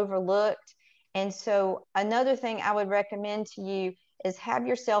easily overlooked. And so another thing I would recommend to you is have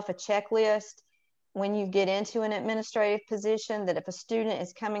yourself a checklist when you get into an administrative position, that if a student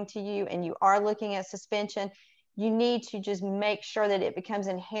is coming to you and you are looking at suspension, you need to just make sure that it becomes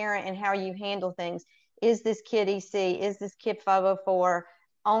inherent in how you handle things. Is this kid EC? Is this kid 504?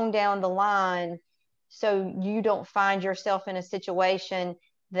 On down the line, so you don't find yourself in a situation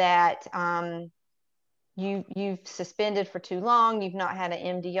that you've suspended for too long, you've not had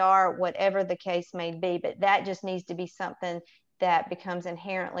an MDR, whatever the case may be. But that just needs to be something that becomes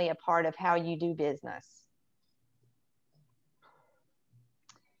inherently a part of how you do business.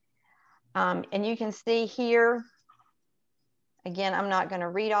 And you can see here, again, I'm not going to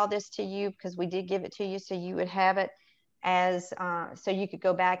read all this to you because we did give it to you so you would have it as so you could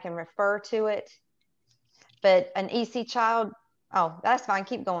go back and refer to it. But an EC child, oh, that's fine,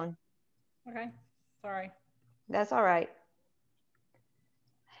 keep going. Okay, sorry. That's all right.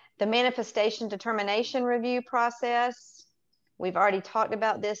 The manifestation determination review process, we've already talked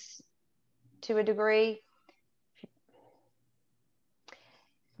about this to a degree.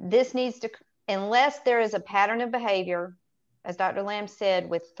 This needs to, unless there is a pattern of behavior, as Dr. Lamb said,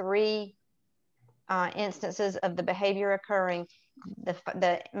 with 3 instances of the behavior occurring,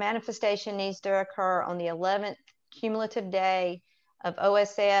 the manifestation needs to occur on the 11th cumulative day of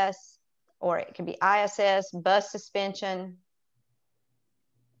OSS, or it could be ISS, bus suspension.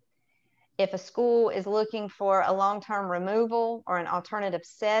 If a school is looking for a long-term removal or an alternative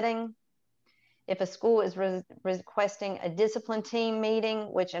setting, if a school is requesting a discipline team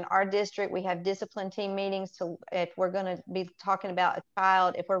meeting, which in our district, we have discipline team meetings to, if we're going to be talking about a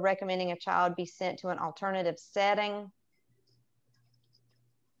child, if we're recommending a child be sent to an alternative setting.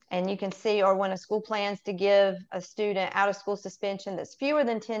 And you can see, or when a school plans to give a student out of school suspension that's fewer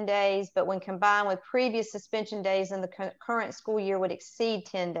than 10 days, but when combined with previous suspension days in the current school year would exceed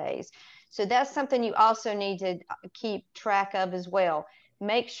 10 days. So that's something you also need to keep track of as well.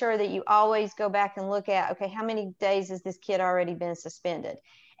 Make sure that you always go back and look at, okay, how many days has this kid already been suspended?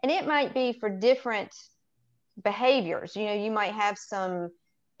 And it might be for different behaviors. You know, you might have some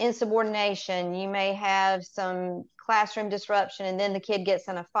insubordination, you may have some classroom disruption, and then the kid gets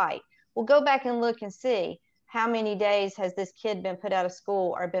in a fight. Well, go back and look and see how many days has this kid been put out of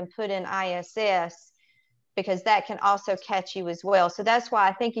school or been put in ISS, because that can also catch you as well. So that's why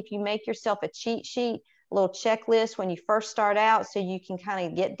I think if you make yourself a cheat sheet, a little checklist when you first start out, so you can kind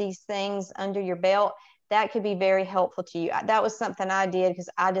of get these things under your belt, that could be very helpful to you. That was something I did because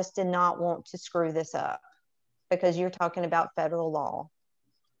I just did not want to screw this up, because you're talking about federal law.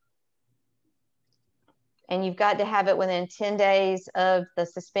 And you've got to have it within 10 days of the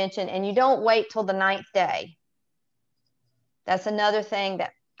suspension, and you don't wait till the 9th day. That's another thing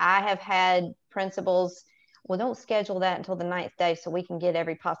that I have had principals, well, don't schedule that until the 9th day so we can get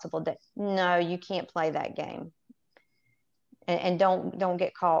every possible day. No, you can't play that game. And don't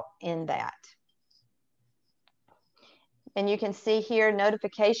get caught in that. And you can see here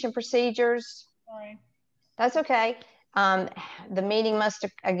notification procedures. Sorry. That's okay. The meeting must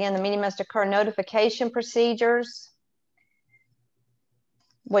occur. Notification procedures,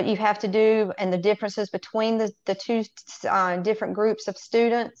 what you have to do, and the differences between the two different groups of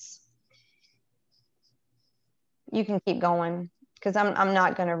students. You can keep going, because I'm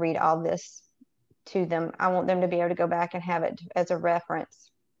not going to read all this to them. I want them to be able to go back and have it as a reference.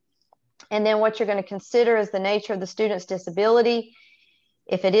 And then what you're going to consider is the nature of the student's disability.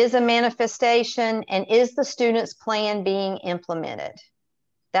 If it is a manifestation, and is the student's plan being implemented?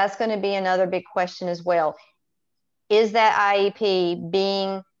 That's going to be another big question as well. Is that IEP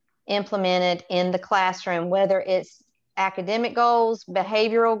being implemented in the classroom, whether it's academic goals,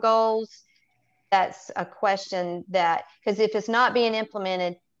 behavioral goals? That's a question that, because if it's not being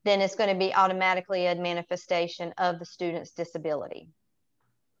implemented, then it's going to be automatically a manifestation of the student's disability.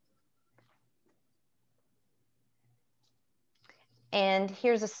 And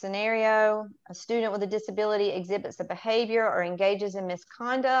here's a scenario. A student with a disability exhibits a behavior or engages in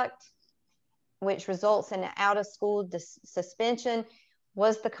misconduct, which results in an out-of-school suspension.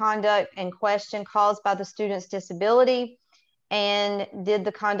 Was the conduct in question caused by the student's disability? And did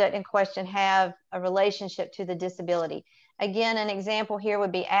the conduct in question have a relationship to the disability? Again, an example here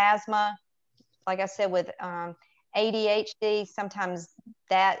would be asthma. Like I said, with ADHD, sometimes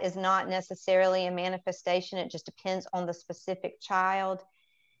that is not necessarily a manifestation. It just depends on the specific child.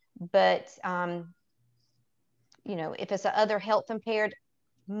 But, you know, if it's a other health impaired,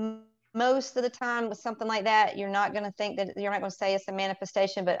 most of the time with something like that, you're not going to think that, you're not going to say it's a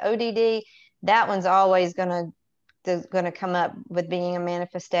manifestation. But ODD, that one's always going to come up with being a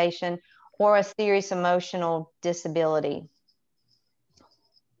manifestation or a serious emotional disability.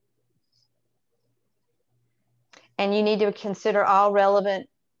 And you need to consider all relevant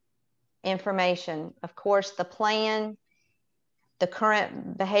information. Of course, the plan, the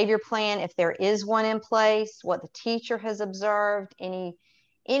current behavior plan, if there is one in place, what the teacher has observed, any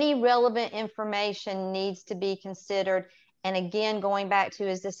relevant information needs to be considered. And again, going back to,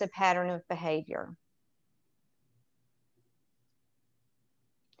 is this a pattern of behavior?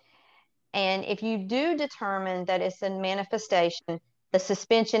 And if you do determine that it's a manifestation, the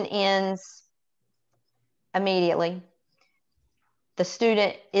suspension ends immediately. The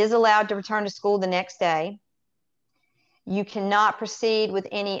student is allowed to return to school the next day. You cannot proceed with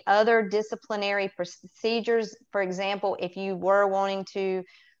any other disciplinary procedures. For example, if you were wanting to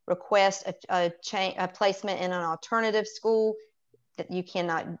request a placement in an alternative school, that you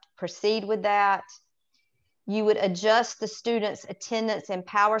cannot proceed with that. You would adjust the student's attendance in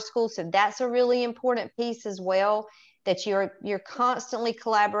Power School. So that's a really important piece as well, that you're constantly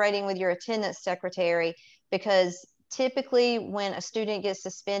collaborating with your attendance secretary, because typically when a student gets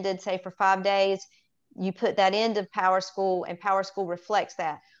suspended, say for 5 days, you put that into Power School and Power School reflects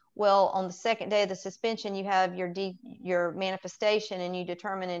that. Well, on the second day of the suspension, you have your manifestation and you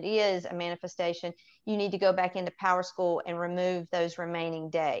determine it is a manifestation. You need to go back into Power School and remove those remaining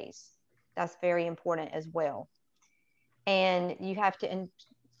days. That's very important as well. And you have to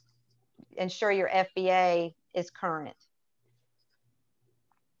ensure your FBA is current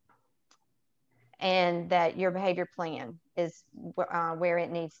and that your behavior plan is where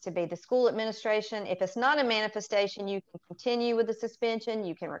it needs to be. The school administration, if it's not a manifestation, you can continue with the suspension.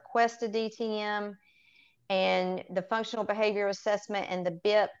 You can request a DTM, and the functional behavior assessment and the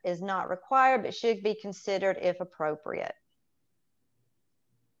BIP is not required, but should be considered if appropriate.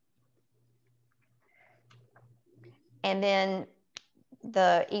 And then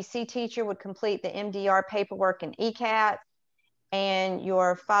the EC teacher would complete the MDR paperwork and ECAT, and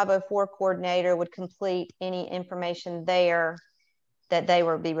your 504 coordinator would complete any information there that they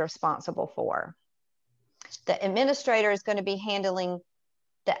will be responsible for. The administrator is going to be handling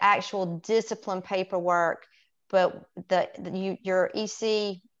the actual discipline paperwork, but your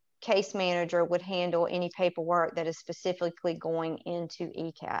EC case manager would handle any paperwork that is specifically going into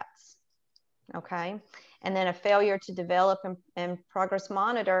ECATs. Okay. And then a failure to develop and progress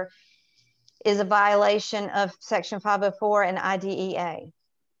monitor is a violation of Section 504 and IDEA.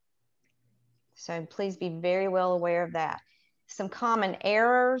 So please be very well aware of that. Some common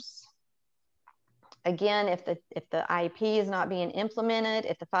errors. Again, if the IEP is not being implemented,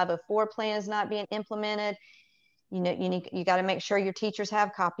 if the 504 plan is not being implemented, you got to make sure your teachers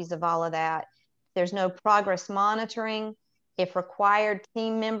have copies of all of that. There's no progress monitoring. If required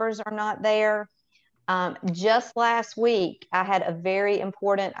team members are not there. Just last week, I had a very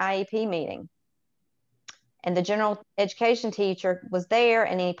important IEP meeting. And the general education teacher was there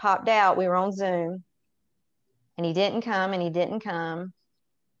and he popped out. We were on Zoom. And he didn't come and he didn't come.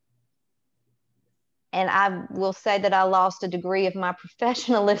 And I will say that I lost a degree of my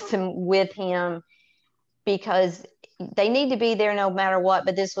professionalism with him, because they need to be there no matter what.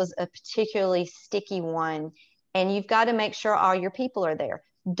 But this was a particularly sticky one. And you've got to make sure all your people are there.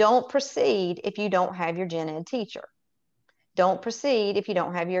 Don't proceed if you don't have your gen ed teacher. Don't proceed if you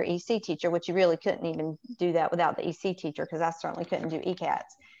don't have your EC teacher, which you really couldn't even do that without the EC teacher, because I certainly couldn't do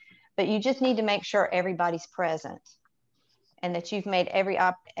ECATs. But you just need to make sure everybody's present and that you've made every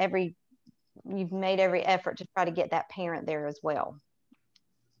effort to try to get that parent there as well.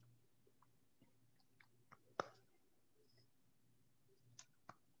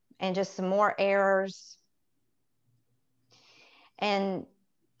 And just some more errors. And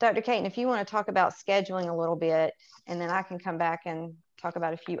Dr. Caton, if you want to talk about scheduling a little bit, and then I can come back and talk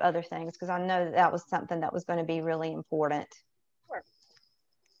about a few other things, because I know that was something that was going to be really important. Sure.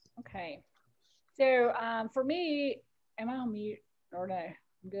 Okay. So for me, am I on mute or no?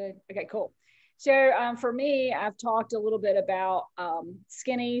 I'm good. Okay, cool. So for me, I've talked a little bit about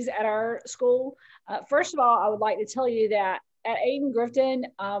skinnies at our school. First of all, I would like to tell you that at Aiden Grifton,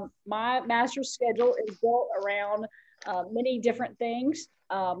 my master's schedule is built around many different things.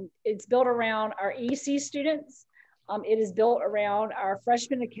 It's built around our EC students. It is built around our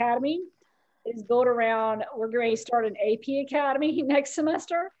freshman academy. It is built around, we're going to start an AP academy next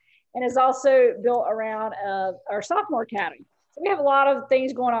semester, and is also built around our sophomore academy. So we have a lot of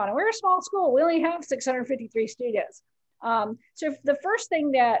things going on, and we're a small school. We only have 653 students. So the first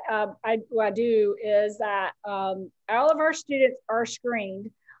thing that I do is that all of our students are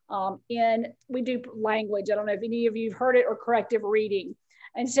screened we do language. I don't know if any of you have heard it, or corrective reading.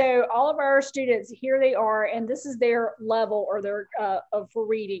 And so all of our students, here they are, and this is their level or their for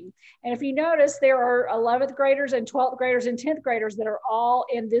reading. And if you notice, there are 11th graders and 12th graders and 10th graders that are all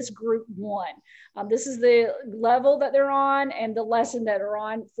in this group 1. This is the level that they're on and the lesson that they're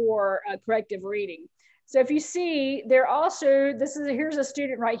on for corrective reading. So if you see, they're also, here's a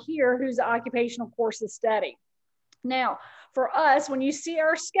student right here who's an occupational course of study. Now, for us, when you see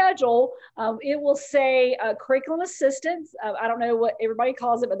our schedule, it will say curriculum assistance. I don't know what everybody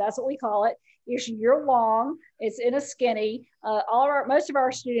calls it, but that's what we call it. It's year long. It's in a skinny. Most of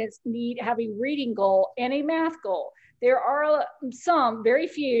our students have a reading goal and a math goal. There are some, very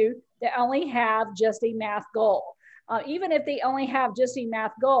few, that only have just a math goal. Even if they only have just a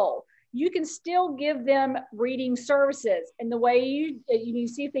math goal, you can still give them reading services. And the way you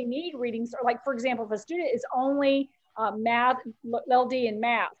see if they need readings, like for example, if a student is only math, LD and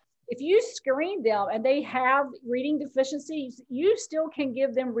math, if you screen them and they have reading deficiencies, you still can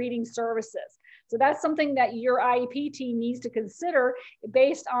give them reading services. So that's something that your IEP team needs to consider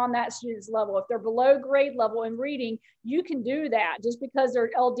based on that student's level. If they're below grade level in reading, you can do that. Just because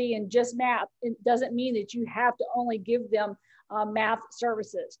they're LD and just math, it doesn't mean that you have to only give them math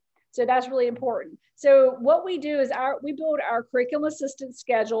services. So that's really important. So what we do is we build our curriculum assistance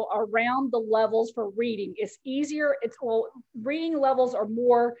schedule around the levels for reading. It's easier, reading levels are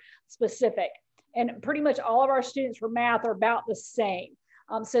more specific, and pretty much all of our students for math are about the same.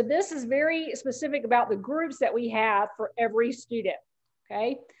 So this is very specific about the groups that we have for every student,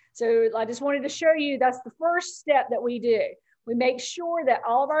 okay? So I just wanted to show you, that's the first step that we do. We make sure that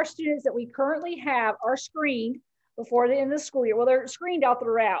all of our students that we currently have are screened before the end of the school year. Well, they're screened out that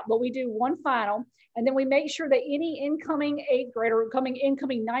are out, but we do one final, and then we make sure that any incoming 8th grader,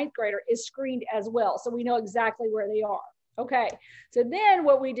 incoming 9th grader is screened as well, so we know exactly where they are. Okay, so then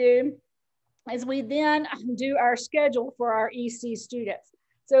what we do is we then do our schedule for our EC students.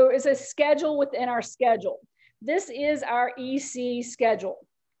 So it's a schedule within our schedule. This is our EC schedule.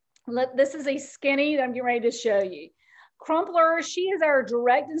 This is a skinny that I'm getting ready to show you. Crumpler, she is our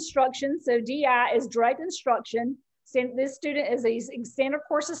direct instruction. So DI is direct instruction. This student is a standard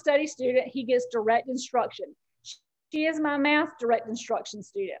course of study student. He gets direct instruction. She is my math direct instruction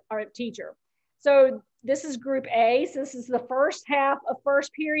student or teacher. So this is group A. So this is the first half of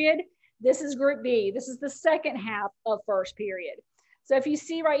first period. This is group B. This is the second half of first period. So if you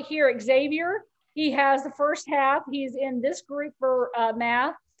see right here, Xavier, he has the first half. He's in this group for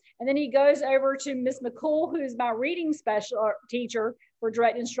math. And then he goes over to Miss McCool, who's my reading special teacher for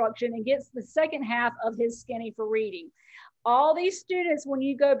direct instruction, and gets the second half of his skinny for reading. All these students, when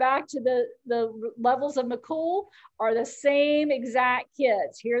you go back to the levels of McCool, are the same exact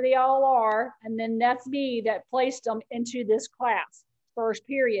kids. Here they all are. And then that's me that placed them into this class, first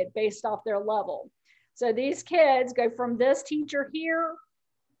period, based off their level. So these kids go from this teacher here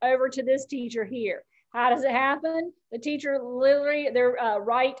over to this teacher here. How does it happen? The teacher literally, they're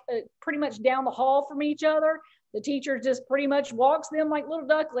right pretty much down the hall from each other. The teacher just pretty much walks them like little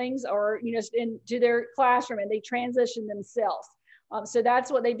ducklings, or into their classroom, and they transition themselves. So that's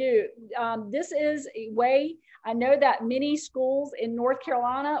what they do. This is a way, I know that many schools in North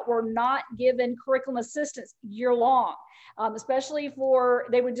Carolina were not given curriculum assistance year long, especially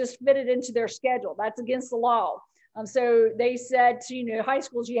they would just fit it into their schedule. That's against the law. So they said to high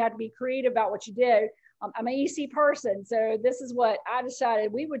schools, you had to be creative about what you did. I'm an EC person, so this is what I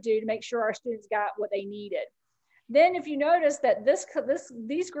decided we would do to make sure our students got what they needed. Then if you notice that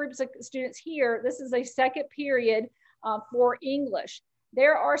these groups of students here, this is a second period for English.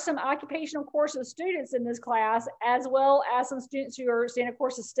 There are some occupational courses students in this class, as well as some students who are standard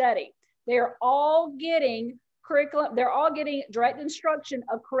course of study. They're all getting curriculum, they're all getting direct instruction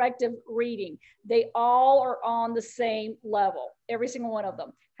of corrective reading. They all are on the same level, every single one of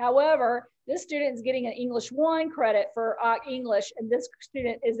them. However, this student is getting an English 1 credit for English, and this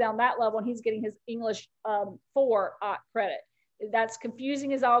student is on that level, and he's getting his English 4 credit. That's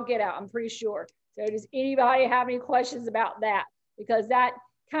confusing as all get out, I'm pretty sure. So does anybody have any questions about that? Because that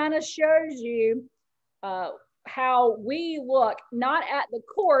kind of shows you how we look, not at the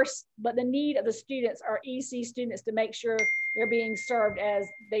course, but the need of the students, our EC students, to make sure they're being served as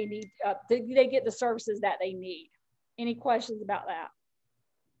they need, they get the services that they need. Any questions about that?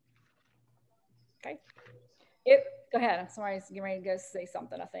 Okay. Go ahead. I'm sorry, I was getting ready to go say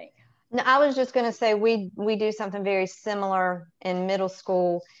something, I think. No, I was just going to say we do something very similar in middle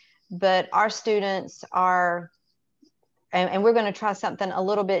school, but our students are, and we're going to try something a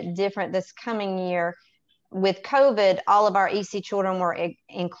little bit different this coming year. With COVID, all of our EC children were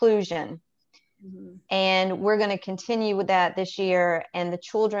inclusion. Mm-hmm. And we're going to continue with that this year. And the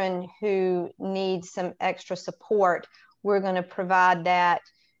children who need some extra support, we're going to provide that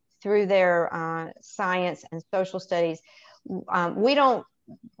through their science and social studies. We don't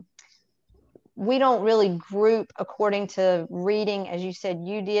really group according to reading, as you said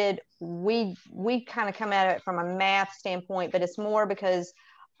you did. We kind of come at it from a math standpoint, but it's more because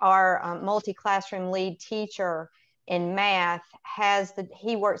our multi-classroom lead teacher in math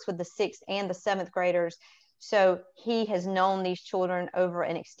he works with the 6th and the 7th graders. So he has known these children over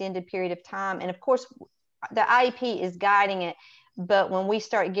an extended period of time. And of course, the IEP is guiding it. But when we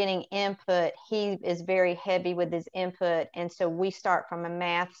start getting input, he is very heavy with his input. And so we start from a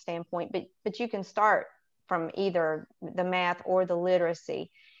math standpoint, but you can start from either the math or the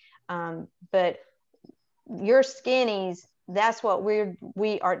literacy. But your skinnies, that's what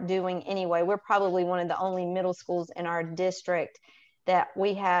we are doing anyway. We're probably one of the only middle schools in our district that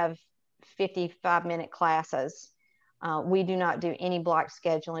we have 55-minute classes. We do not do any block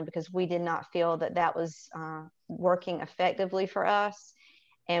scheduling because we did not feel that was working effectively for us.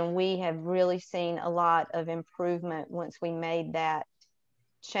 And we have really seen a lot of improvement once we made that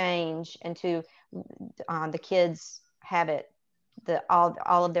change into the kids have it,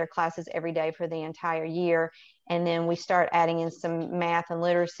 all of their classes every day for the entire year. And then we start adding in some math and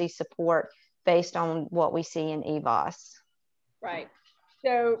literacy support based on what we see in EVOS. Right.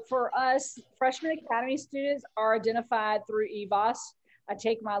 So for us, Freshman Academy students are identified through EVOS. I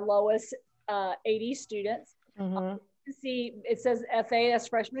take my lowest 80 students. Mm-hmm. See, it says FA, that's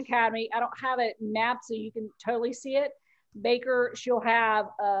Freshman Academy. I don't have it mapped so you can totally see it. Baker, she'll have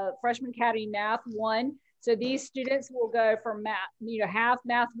Freshman Academy Math 1. So these students will go from math, half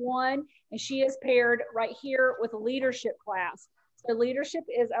Math 1, and she is paired right here with a leadership class. So leadership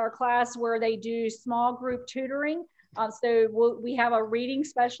is our class where they do small group tutoring. We have a reading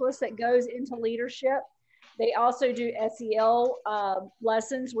specialist that goes into leadership. They also do SEL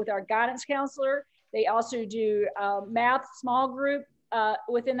lessons with our guidance counselor. They also do math small group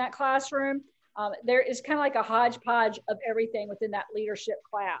within that classroom. There is kind of like a hodgepodge of everything within that leadership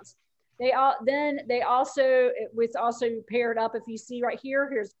class. It's also paired up. If you see right here,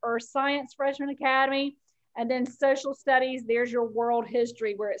 here's Earth Science Freshman Academy, and then Social Studies. There's your World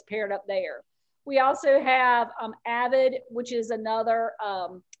History where it's paired up there. We also have Avid, which is another,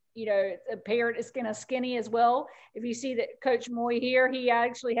 paired. It's kind of skinny as well. If you see that Coach Moy here, he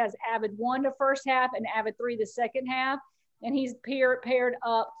actually has Avid 1 the first half and Avid 3 the second half, and he's paired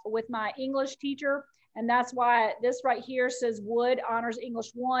up with my English teacher. And that's why this right here says Wood Honors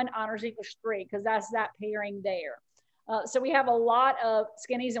English 1, Honors English 3, because that's that pairing there. So we have a lot of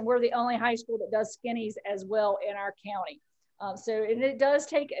skinnies, and we're the only high school that does skinnies as well in our county. And it does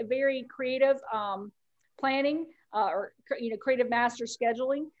take a very creative planning or creative master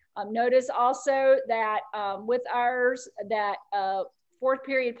scheduling. Notice also that with ours that 4th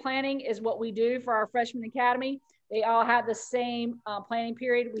period planning is what we do for our Freshman Academy. They all have the same planning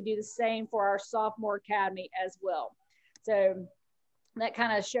period. We do the same for our Sophomore Academy as well. So that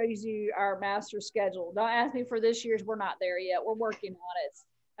kind of shows you our master schedule. Don't ask me for this year's, we're not there yet. We're working on it. It's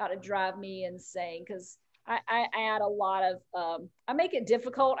about to drive me insane because I add a lot of, I make it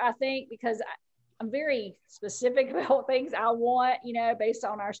difficult, I think, because I'm very specific about things I want, based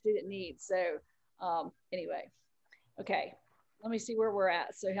on our student needs. So anyway, okay, let me see where we're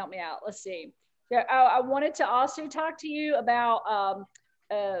at. So help me out. Let's see. So I wanted to also talk to you about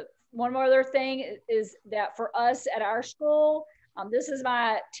one more other thing is that for us at our school, this is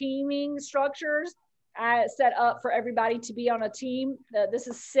my teaming structures. I set up for everybody to be on a team. This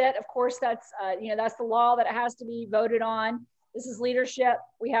is set, of course, that's the law that it has to be voted on. This is leadership.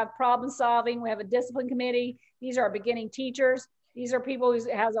 We have problem solving. We have a discipline committee. These are our beginning teachers. These are people who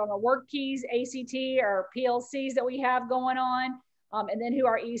has on our work keys, ACT or PLCs that we have going on. And then who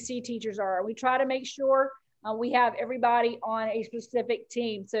our EC teachers are. We try to make sure we have everybody on a specific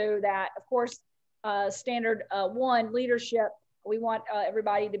team so that, of course, standard 1, leadership, we want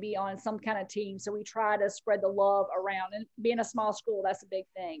everybody to be on some kind of team. So we try to spread the love around, and being a small school, that's a big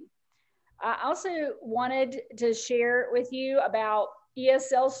thing. I also wanted to share with you about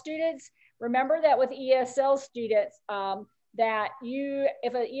ESL students, remember that with ESL students, that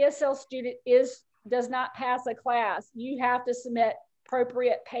if an ESL student does not pass a class, you have to submit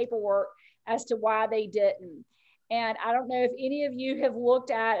appropriate paperwork as to why they didn't. And I don't know if any of you have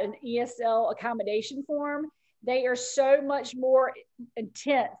looked at an ESL accommodation form. They are so much more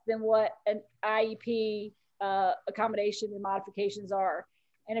intense than what an IEP accommodation and modifications are.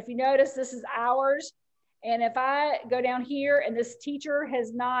 And if you notice, this is ours. And if I go down here and this teacher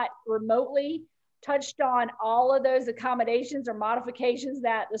has not remotely touched on all of those accommodations or modifications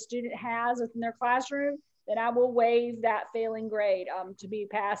that the student has within their classroom, then I will waive that failing grade to be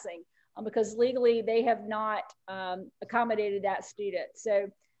passing because legally they have not accommodated that student. So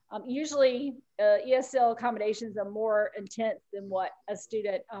usually ESL accommodations are more intense than what a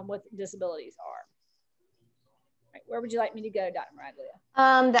student with disabilities are. Right, where would you like me to go, Dr.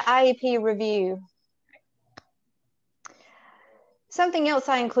 Maraglia? The IEP review. Something else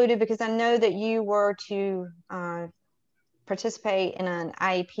I included because I know that you were to participate in an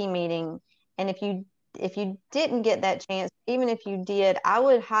IEP meeting, and if you didn't get that chance, even if you did, I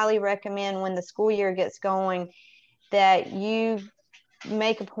would highly recommend when the school year gets going that you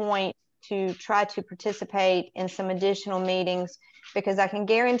make a point to try to participate in some additional meetings, because I can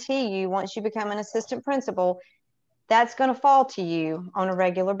guarantee you once you become an assistant principal, that's going to fall to you on a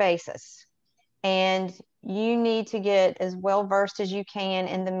regular basis. And you need to get as well versed as you can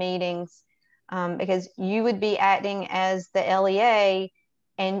in the meetings because you would be acting as the LEA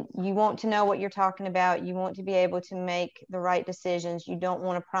and you want to know what you're talking about. You want to be able to make the right decisions. You don't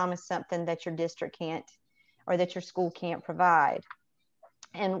want to promise something that your district can't or that your school can't provide.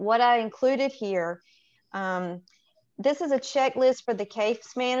 And what I included here, this is a checklist for the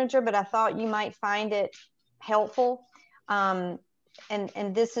case manager, but I thought you might find it helpful. And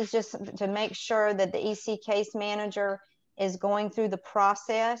this is just to make sure that the EC case manager is going through the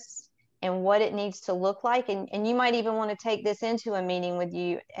process and what it needs to look like. And you might even want to take this into a meeting with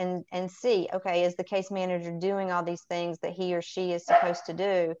you and see, okay, is the case manager doing all these things that he or she is supposed to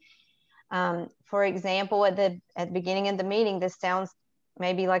do? For example, at the beginning of the meeting, this sounds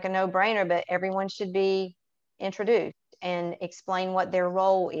maybe like a no-brainer, but everyone should be introduced and explain what their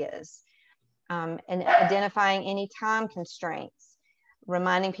role is, and identifying any time constraints,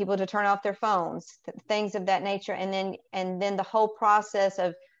 reminding people to turn off their phones, things of that nature. And then the whole process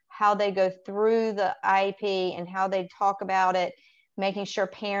of how they go through the IEP and how they talk about it, making sure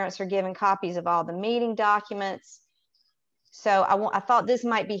parents are given copies of all the meeting documents. So I thought this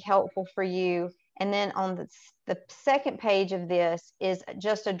might be helpful for you. And then on the second page of this is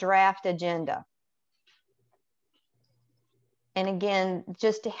just a draft agenda. And again,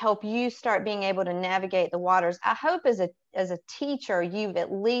 just to help you start being able to navigate the waters. I hope as a teacher, you've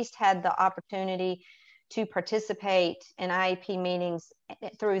at least had the opportunity to participate in IEP meetings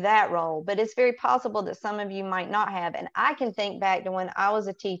through that role, but it's very possible that some of you might not have. And I can think back to when I was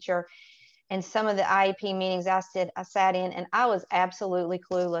a teacher and some of the IEP meetings I sat in, and I was absolutely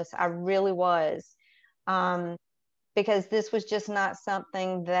clueless. I really was. Because this was just not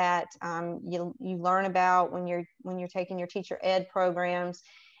something that you learn about when you're taking your teacher ed programs,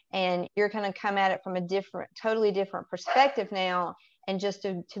 and you're going to come at it from a totally different perspective now, and just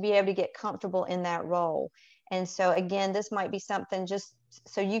to be able to get comfortable in that role. And so again, this might be something just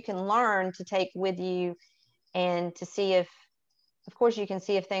so you can learn to take with you and to see if, of course, you can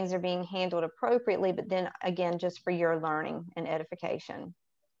see if things are being handled appropriately, but then again, just for your learning and edification.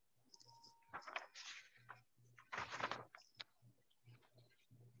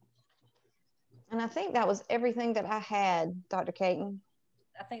 And I think that was everything that I had, Dr. Caton.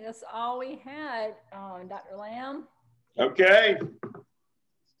 I think that's all we had, Dr. Lamb. Okay.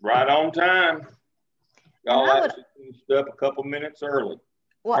 Right on time. Y'all actually finished up a couple minutes early.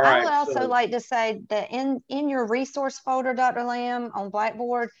 Well, all right, I would also like to say that in your resource folder, Dr. Lamb, on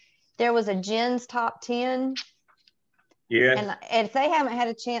Blackboard, there was a Jen's Top 10. Yes. And if they haven't had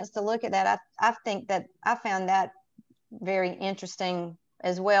a chance to look at that, I think that I found that very interesting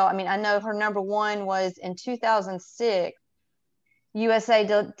as well. I mean, I know her number one was in 2006, USA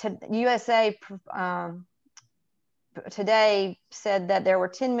Today said that there were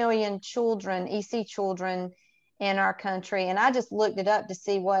 10 million children, EC children in our country. And I just looked it up to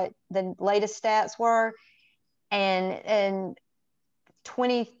see what the latest stats were. And in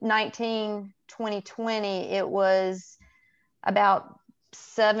 2019, 2020, it was about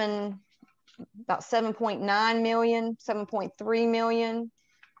 7.9 million, 7.3 million.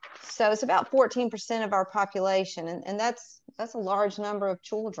 So it's about 14% of our population. And that's a large number of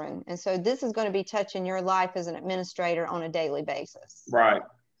children. And so this is going to be touching your life as an administrator on a daily basis. Right.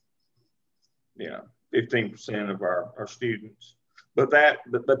 Yeah. 15% of our students. But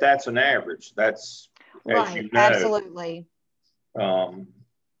that's an average. That's, as Right, you know, absolutely.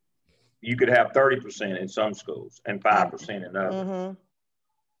 You could have 30% in some schools and 5% in others.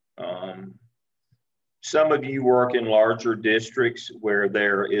 Mm-hmm. Some of you work in larger districts where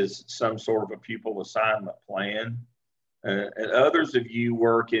there is some sort of a pupil assignment plan. And others of you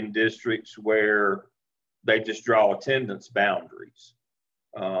work in districts where they just draw attendance boundaries.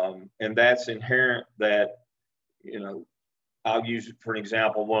 And that's inherent that, you know, I'll use it for an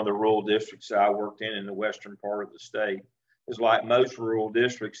example. One of the rural districts that I worked in the western part of the state is like most rural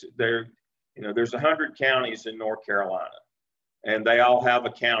districts. There's 100 counties in North Carolina, and they all have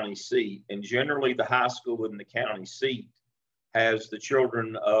a county seat. And generally the high school in the county seat has the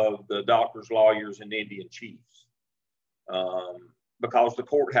children of the doctors, lawyers, and Indian chiefs. Because the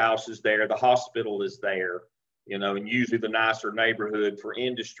courthouse is there, the hospital is there, you know, and usually the nicer neighborhood for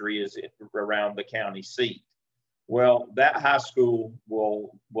industry is around the county seat. Well, that high school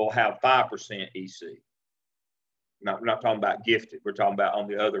will have 5% EC. We're not talking about gifted. We're talking about on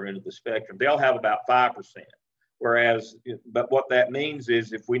the other end of the spectrum. They'll have about 5%. Whereas, but what that means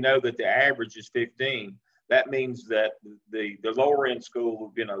is if we know that the average is 15, that means that the lower end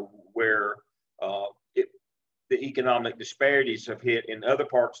school, you know, where the economic disparities have hit in other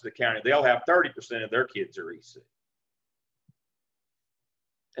parts of the county, they'll have 30% of their kids are EC.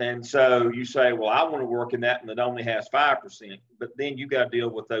 And so you say, well, I want to work in that, and it only has 5%. But then you got to deal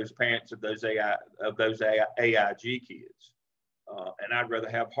with those parents of those AIG kids, and I'd rather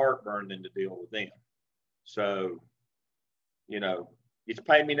have heartburn than to deal with them. So, you know, it's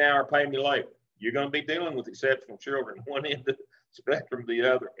pay me now or pay me later. You're going to be dealing with exceptional children, one end of the spectrum to the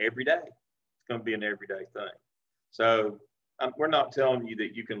other every day. It's going to be an everyday thing. So we're not telling you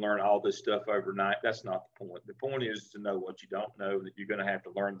that you can learn all this stuff overnight. That's not the point. The point is to know what you don't know, that you're going to have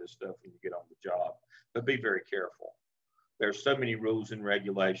to learn this stuff when you get on the job. But be very careful. There's so many rules and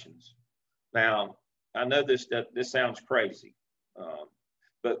regulations. Now, I know this sounds crazy,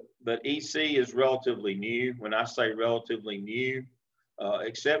 but EC is relatively new. When I say relatively new,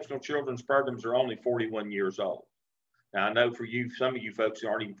 exceptional children's programs are only 41 years old. Now, I know for you, some of you folks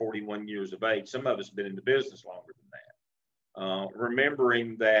aren't even 41 years of age. Some of us have been in the business longer than that.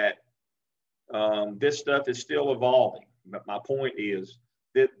 Remembering that this stuff is still evolving. But my point is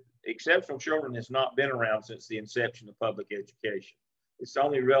that exceptional children has not been around since the inception of public education. It's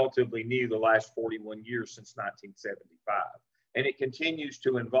only relatively new the last 41 years, since 1975. And it continues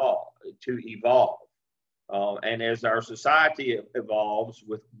to evolve. And as our society evolves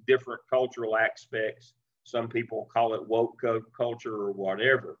with different cultural aspects, some people call it woke culture or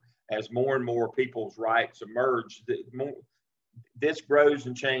whatever, as more and more people's rights emerge, this grows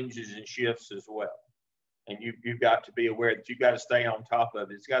and changes and shifts as well. And you've got to be aware that you've got to stay on top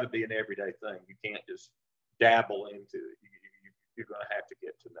of it. It's got to be an everyday thing. You can't just dabble into it. You're going to have to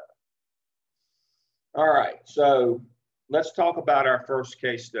get to know. All right, so let's talk about our first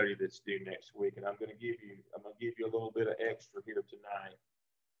case study that's due next week. And I'm going to give you a little bit of extra here tonight.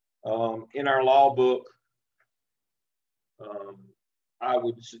 In our law book, I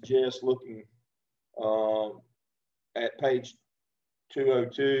would suggest looking at page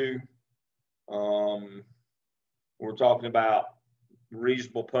 202. We're talking about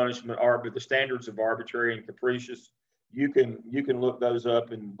reasonable punishment, the standards of arbitrary and capricious. You can look those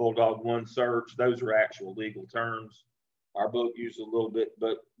up in Bulldog One search. Those are actual legal terms. Our book uses a little bit,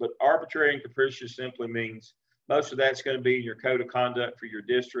 but arbitrary and capricious simply means most of that's going to be in your code of conduct for your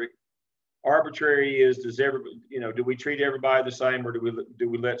district. Arbitrary is, do we treat everybody the same, or do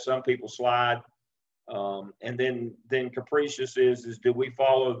we let some people slide? And then capricious is do we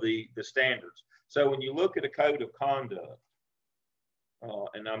follow the standards? So when you look at a code of conduct,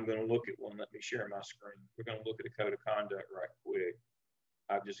 and I'm going to look at one, let me share my screen. We're going to look at a code of conduct right quick.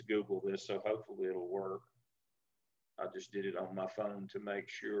 I just Googled this, so hopefully it'll work. I just did it on my phone to make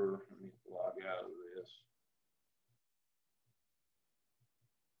sure. Let me log out of this.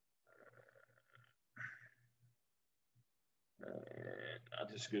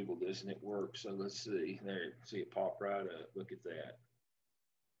 I just Googled this and it works. So let's see. There, see it pop right up. Look at that.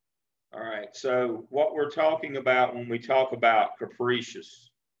 All right. So what we're talking about when we talk about capricious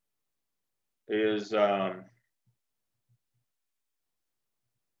is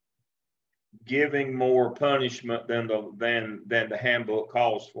giving more punishment than the handbook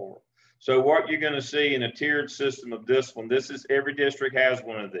calls for. So what you're going to see in a tiered system of discipline, every district has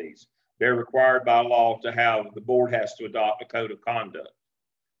one of these. They're required by law to have, the board has to adopt a code of conduct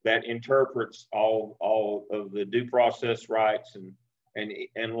that interprets all of the due process rights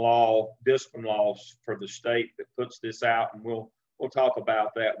and law, discipline laws for the state that puts this out. And we'll talk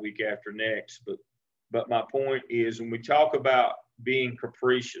about that week after next. But my point is, when we talk about being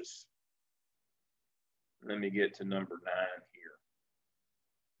capricious. Let me get to number 9 here.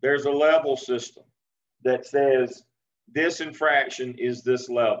 There's a level system that says this infraction is this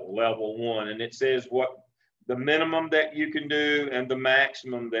level, level 1, and it says what the minimum that you can do and the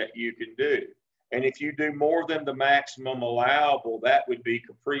maximum that you can do. And if you do more than the maximum allowable, that would be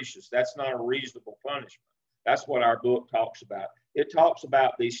capricious. That's not a reasonable punishment. That's what our book talks about. It talks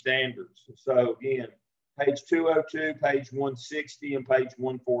about these standards. So again, page 202, page 160, and page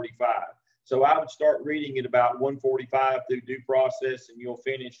 145. So I would start reading at about 145 through due process, and you'll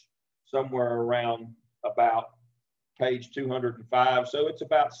finish somewhere around about page 205. So it's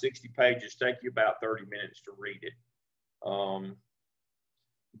about 60 pages, take you about 30 minutes to read it.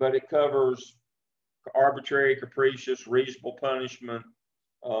 But it covers arbitrary, capricious, reasonable punishment,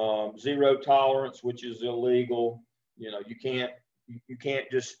 zero tolerance, which is illegal. You know, you can't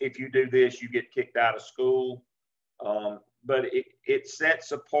just, if you do this, you get kicked out of school. But it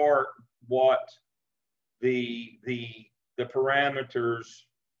sets apart what the parameters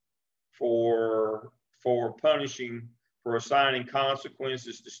for punishing, for assigning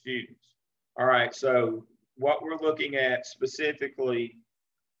consequences to students. All right, so what we're looking at specifically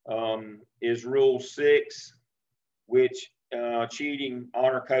is Rule 6, which cheating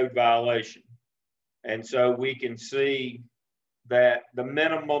honor code violation. And so we can see that the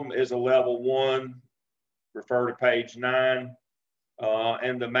minimum is a level 1, refer to page 9,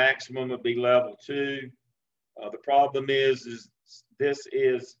 and the maximum would be level 2. The problem is this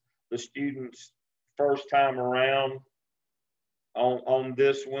is the student's first time around on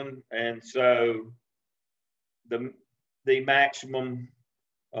this one, and so the maximum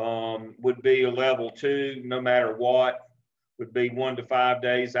would be a level 2, no matter what, would be 1 to 5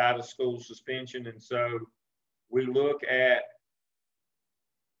 days out of school suspension. And so we look at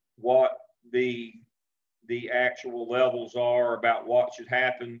what the actual levels are about what should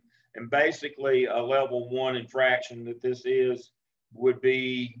happen. And basically a level 1 infraction that this is would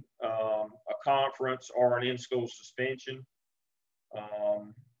be a conference or an in-school suspension.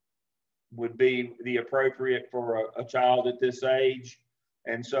 Would be the appropriate for a child at this age.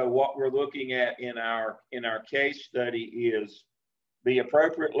 And so what we're looking at in our case study is the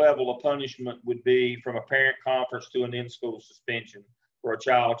appropriate level of punishment would be from a parent conference to an in-school suspension for a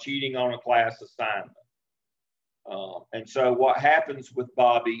child cheating on a class assignment. And so what happens with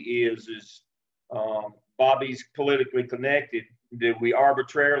Bobby is Bobby's politically connected. Do we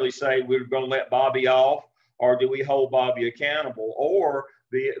arbitrarily say we're going to let Bobby off, or do we hold Bobby accountable? Or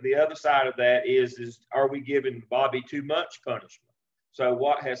the other side of that is are we giving Bobby too much punishment? So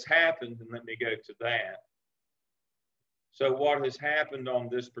what has happened, and let me go to that. So what has happened on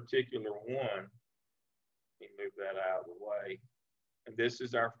this particular one, let me move that out of the way. And this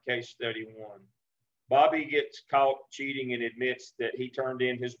is our case study 1. Bobby gets caught cheating and admits that he turned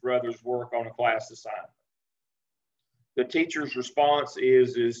in his brother's work on a class assignment. The teacher's response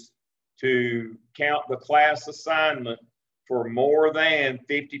is to count the class assignment for more than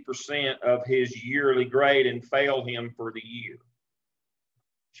 50% of his yearly grade and fail him for the year.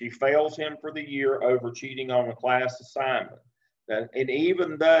 She fails him for the year over cheating on a class assignment. And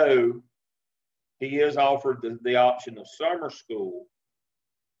even though he is offered the option of summer school,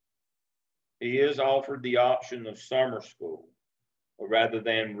 rather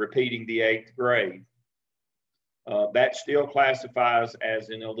than repeating the 8th grade, that still classifies as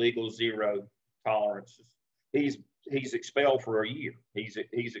an illegal zero tolerance. He's expelled for a year. He's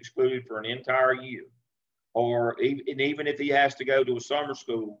excluded for an entire year. Or even if he has to go to a summer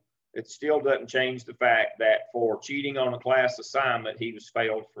school, it still doesn't change the fact that for cheating on a class assignment, he was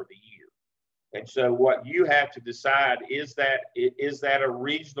failed for the year. And so what you have to decide is that a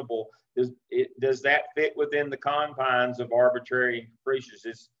reasonable, does that fit within the confines of arbitrary and capricious?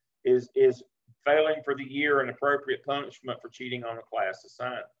 Is failing for the year an appropriate punishment for cheating on a class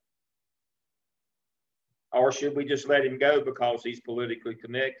assignment? Or should we just let him go because he's politically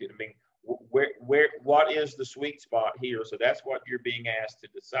connected? I mean, what is the sweet spot here? So that's what you're being asked to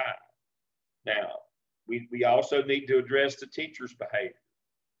decide. Now, we also need to address the teacher's behavior.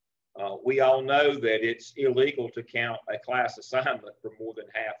 We all know that it's illegal to count a class assignment for more than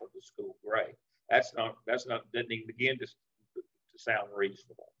half of the school grade. Doesn't even begin to sound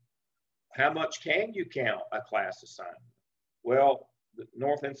reasonable. How much can you count a class assignment? Well,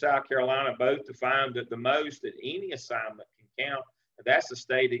 North and South Carolina both define that the most that any assignment can count, and that's the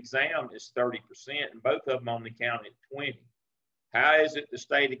state exam, is 30%, and both of them only count at 20. How is it the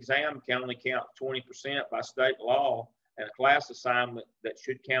state exam can only count 20% by state law, and a class assignment that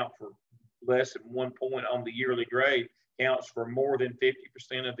should count for less than 1 point on the yearly grade counts for more than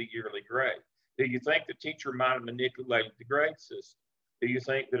 50% of the yearly grade? Do you think the teacher might have manipulated the grade system? Do you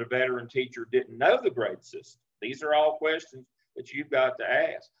think that a veteran teacher didn't know the grade system? These are all questions that you've got to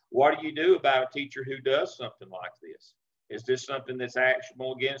ask. What do you do about a teacher who does something like this? Is this something that's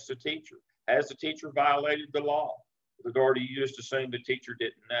actionable against the teacher? Has the teacher violated the law? With regard to, you just assume the teacher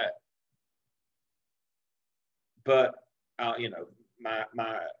didn't know. But, you know, my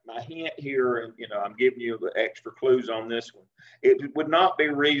hint here, and, you know, I'm giving you the extra clues on this one. It would not be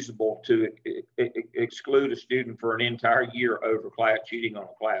reasonable to exclude a student for an entire year over cheating on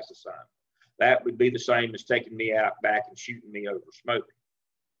a class assignment. That would be the same as taking me out back and shooting me over smoking.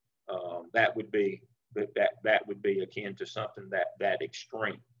 That would be akin to something that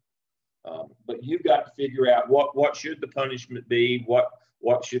extreme. But you've got to figure out what should the punishment be? What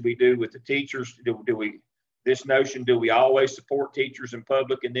should we do with the teachers? Do we always support teachers in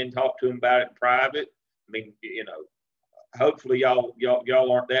public and then talk to them about it in private? I mean, you know, hopefully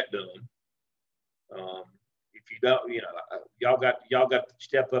y'all aren't that done. If you don't, you know, y'all got to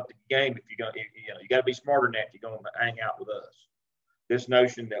step up the game. If you're gonna, you know, you got to be smarter than that if you're going to hang out with us. This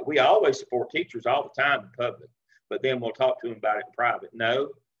notion that we always support teachers all the time in public, but then we'll talk to them about it in private.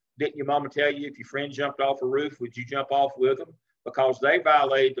 No, didn't your mama tell you if your friend jumped off a roof, would you jump off with them? Because they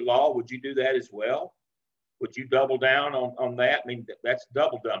violated the law, would you do that as well? Would you double down on that? I mean, that's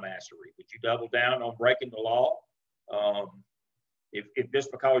double dumbassery. Would you double down on breaking the law? If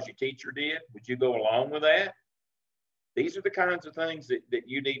just because your teacher did, would you go along with that? These are the kinds of things that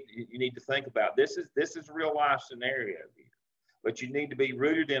you need to think about. This is a real life scenario here, but you need to be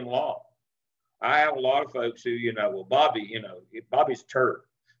rooted in law. I have a lot of folks who, you know, well, Bobby, you know, Bobby's a turd.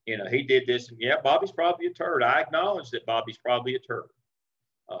 You know, he did this, and yeah, Bobby's probably a turd. I acknowledge that Bobby's probably a turd.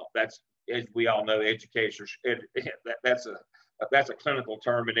 That's, as we all know, educators, that's a clinical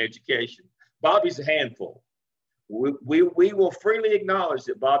term in education. Bobby's a handful. We will freely acknowledge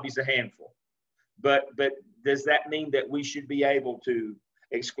that Bobby's a handful, but does that mean that we should be able to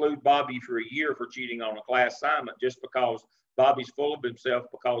exclude Bobby for a year for cheating on a class assignment just because Bobby's full of himself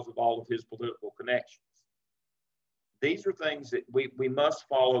because of all of his political connections? These are things that we must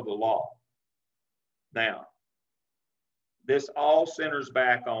follow the law. Now, this all centers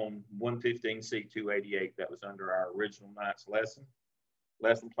back on 115C288 that was under our original night's lesson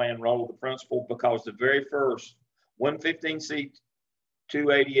plan role of the principal, because the very first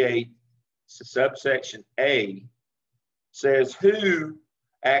 115C288 subsection A says who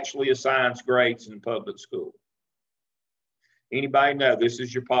actually assigns grades in public school. Anybody know? This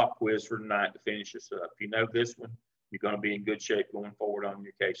is your pop quiz for tonight to finish this up. If you know this one, you're going to be in good shape going forward on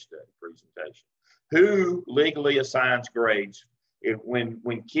your case study presentation. Who legally assigns grades when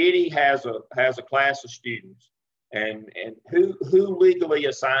Kitty has a class of students, and who legally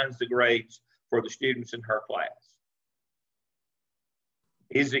assigns the grades for the students in her class?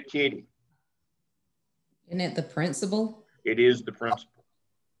 Is it Kitty? Isn't it the principal? It is the principal.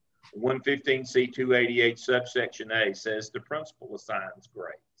 115C288 subsection A says the principal assigns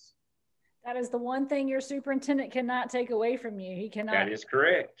grades. That is the one thing your superintendent cannot take away from you. He cannot. That is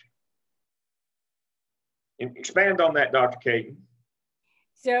correct. Expand on that, Dr. Caton.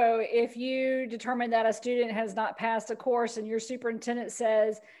 So if you determine that a student has not passed a course and your superintendent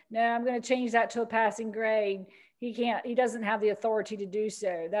says, no, I'm going to change that to a passing grade, he doesn't have the authority to do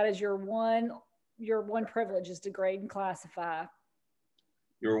so. That is your one privilege, is to grade and classify.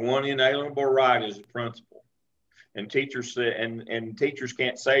 Your one inalienable right as a principal. And teachers say, and teachers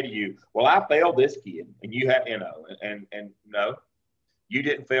can't say to you, well, I failed this kid, and you have, you know, and no, you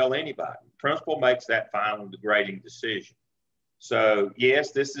didn't fail anybody. Principal makes that final grading decision. So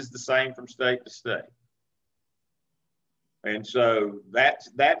yes, this is the same from state to state. And so that's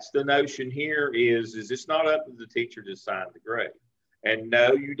the notion here is it's not up to the teacher to assign the grade. And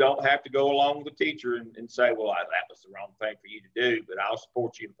no, you don't have to go along with the teacher and say, well, that was the wrong thing for you to do, but I'll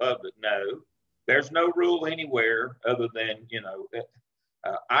support you in public. No, there's no rule anywhere other than, you know,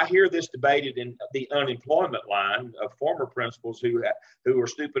 I hear this debated in the unemployment line of former principals who are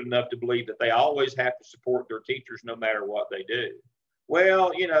stupid enough to believe that they always have to support their teachers no matter what they do.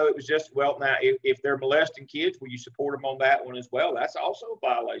 Well, you know, it was just, well, now if they're molesting kids, will you support them on that one as well? That's also a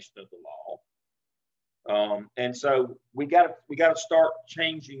violation of the law. And so we got to start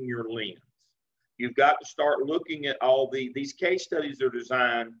changing your lens. You've got to start looking at all these case studies are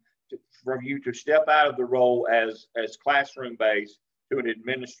designed for you to step out of the role as classroom based to an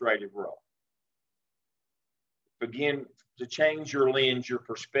administrative role. Begin to change your lens, your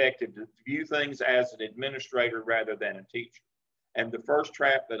perspective, to view things as an administrator rather than a teacher. And the first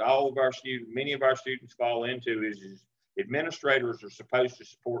trap that many of our students fall into is Administrators are supposed to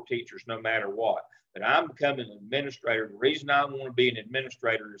support teachers no matter what. But I'm becoming an administrator. The reason I want to be an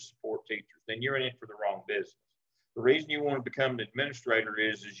administrator is support teachers. Then you're in it for the wrong business. The reason you want to become an administrator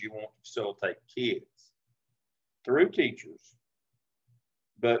is you want to facilitate kids through teachers,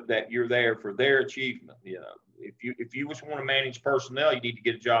 but that you're there for their achievement. You know, if you just want to manage personnel, you need to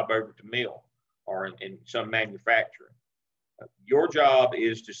get a job over to mill or in some manufacturing. Your job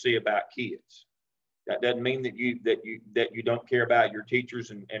is to see about kids. That doesn't mean that you don't care about your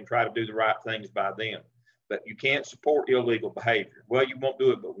teachers and try to do the right things by them. But you can't support illegal behavior. Well, you won't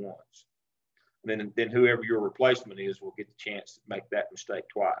do it but once. And then whoever your replacement is will get the chance to make that mistake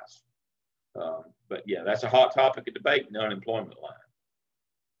twice. But yeah, that's a hot topic of debate in the unemployment line.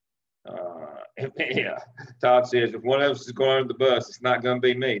 Yeah, Todd says, if one of us is going under the bus, it's not going to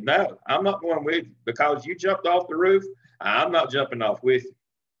be me. No, I'm not going with you. Because you jumped off the roof, I'm not jumping off with you.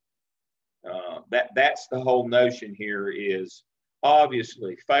 That's the whole notion here is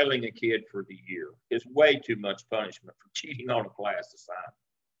obviously failing a kid for the year is way too much punishment for cheating on a class assignment.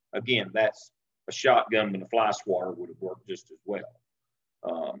 Again, that's a shotgun and a fly swatter would have worked just as well.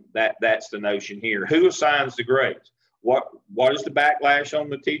 That's the notion here. Who assigns the grades? What is the backlash on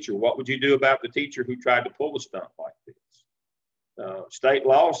the teacher? What would you do about the teacher who tried to pull a stunt like this? State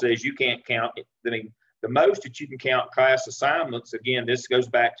law says you can't count. I mean, the most that you can count class assignments, again, this goes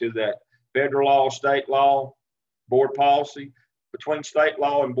back to that federal law, state law, board policy. Between state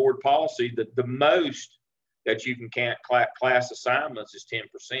law and board policy, the most that you can count class assignments is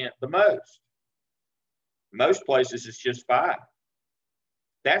 10%, the most. Most places it's just 5.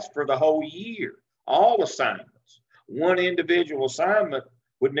 That's for the whole year, all assignments. One individual assignment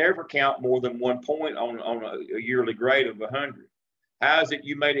would never count more than 1 point on a yearly grade of 100. How is it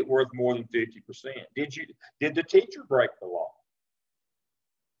you made it worth more than 50%? Did the teacher break the law?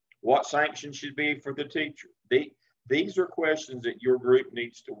 What sanction should be for the teacher? These are questions that your group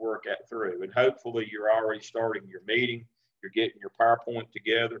needs to work at through, and hopefully you're already starting your meeting. You're getting your PowerPoint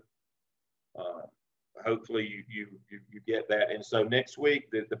together. Hopefully you get that. And so next week,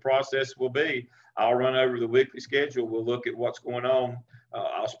 the process will be, I'll run over the weekly schedule. We'll look at what's going on.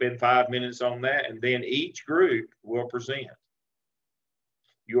 I'll spend 5 minutes on that, and then each group will present.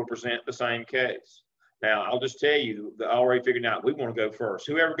 You'll present the same case. Now, I'll just tell you, I already figured out we want to go first.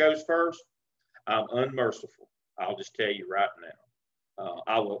 Whoever goes first, I'm unmerciful. I'll just tell you right now.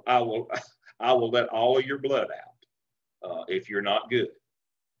 I will let all of your blood out if you're not good.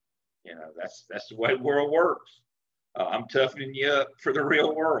 You know, that's the way the world works. I'm toughening you up for the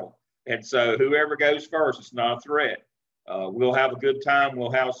real world. And so whoever goes first, it's not a threat. We'll have a good time.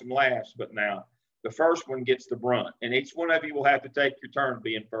 We'll have some laughs. But now the first one gets the brunt, and each one of you will have to take your turn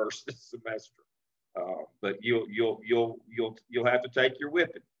being first this semester. But you'll have to take your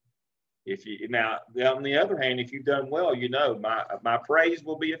whipping. Now, on the other hand, if you've done well, you know my praise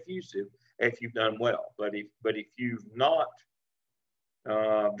will be effusive if you've done well. But if you've not,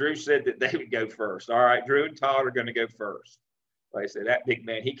 Drew said that they would go first. All right, Drew and Todd are going to go first. Like I said, that big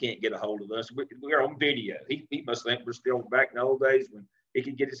man, he can't get a hold of us. We're on video. He must think we're still back in the old days when he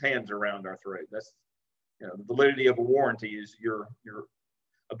could get his hands around our throat. That's, you know, the validity of a warranty is your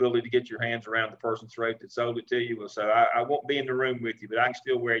ability to get your hands around the person's throat that sold it to you. So I won't be in the room with you, but I can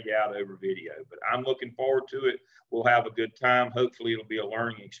still wear you out over video. But I'm looking forward to it. We'll have a good time. Hopefully it'll be a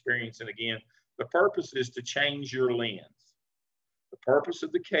learning experience. And again, the purpose is to change your lens. The purpose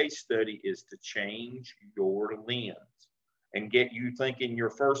of the case study is to change your lens and get you thinking your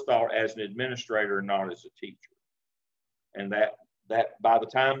first thought as an administrator, not as a teacher. And that by the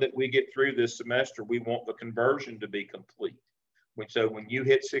time that we get through this semester, we want the conversion to be complete. So when you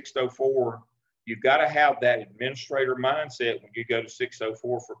hit 604, you've got to have that administrator mindset when you go to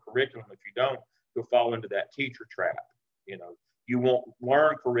 604 for curriculum. If you don't, you'll fall into that teacher trap. You know, you won't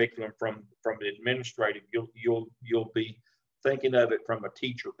learn curriculum from the administrative. You'll be thinking of it from a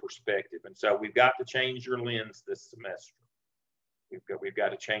teacher perspective. And so we've got to change your lens this semester. We've got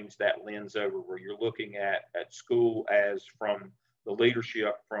to change that lens over where you're looking at school as from the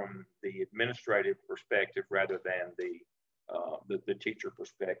leadership, from the administrative perspective rather than the teacher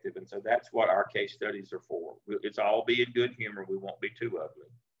perspective. And so that's what our case studies are for. It's all be in good humor. We won't be too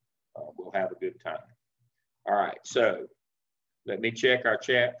ugly. We'll have a good time. All right, so let me check our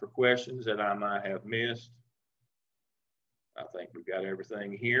chat for questions that I might have missed. I think we've got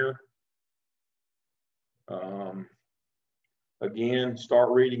everything here. Again, start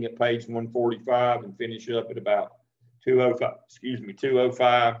reading at page 145 and finish up at about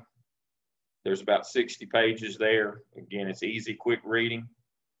 205. There's about 60 pages there. Again, it's easy, quick reading,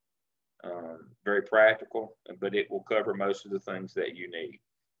 very practical, but it will cover most of the things that you need.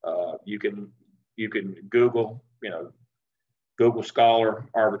 You can Google, Google Scholar,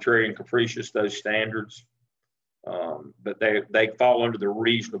 arbitrary and capricious, those standards. But they fall under the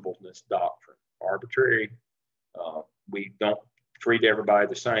reasonableness doctrine. Arbitrary, we don't treat everybody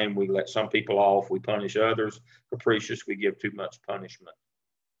the same. We let some people off. We punish others. Capricious, we give too much punishment.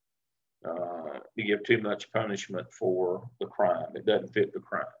 We give too much punishment for the crime. It doesn't fit the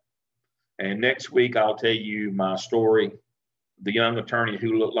crime. And next week, I'll tell you my story. The young attorney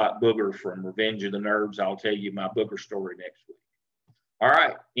who looked like Booger from Revenge of the Nerds. I'll tell you my Booger story next week. All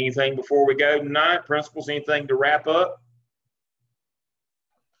right. Anything before we go tonight? Principals, anything to wrap up?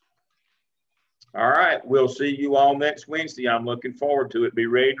 All right. We'll see you all next Wednesday. I'm looking forward to it. Be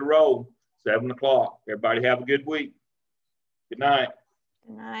ready to roll. 7 o'clock. Everybody have a good week. Good night.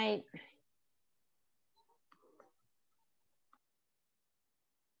 Good night.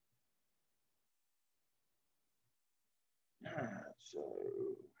 So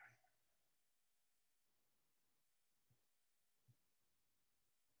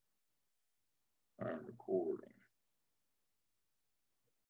I'm recording.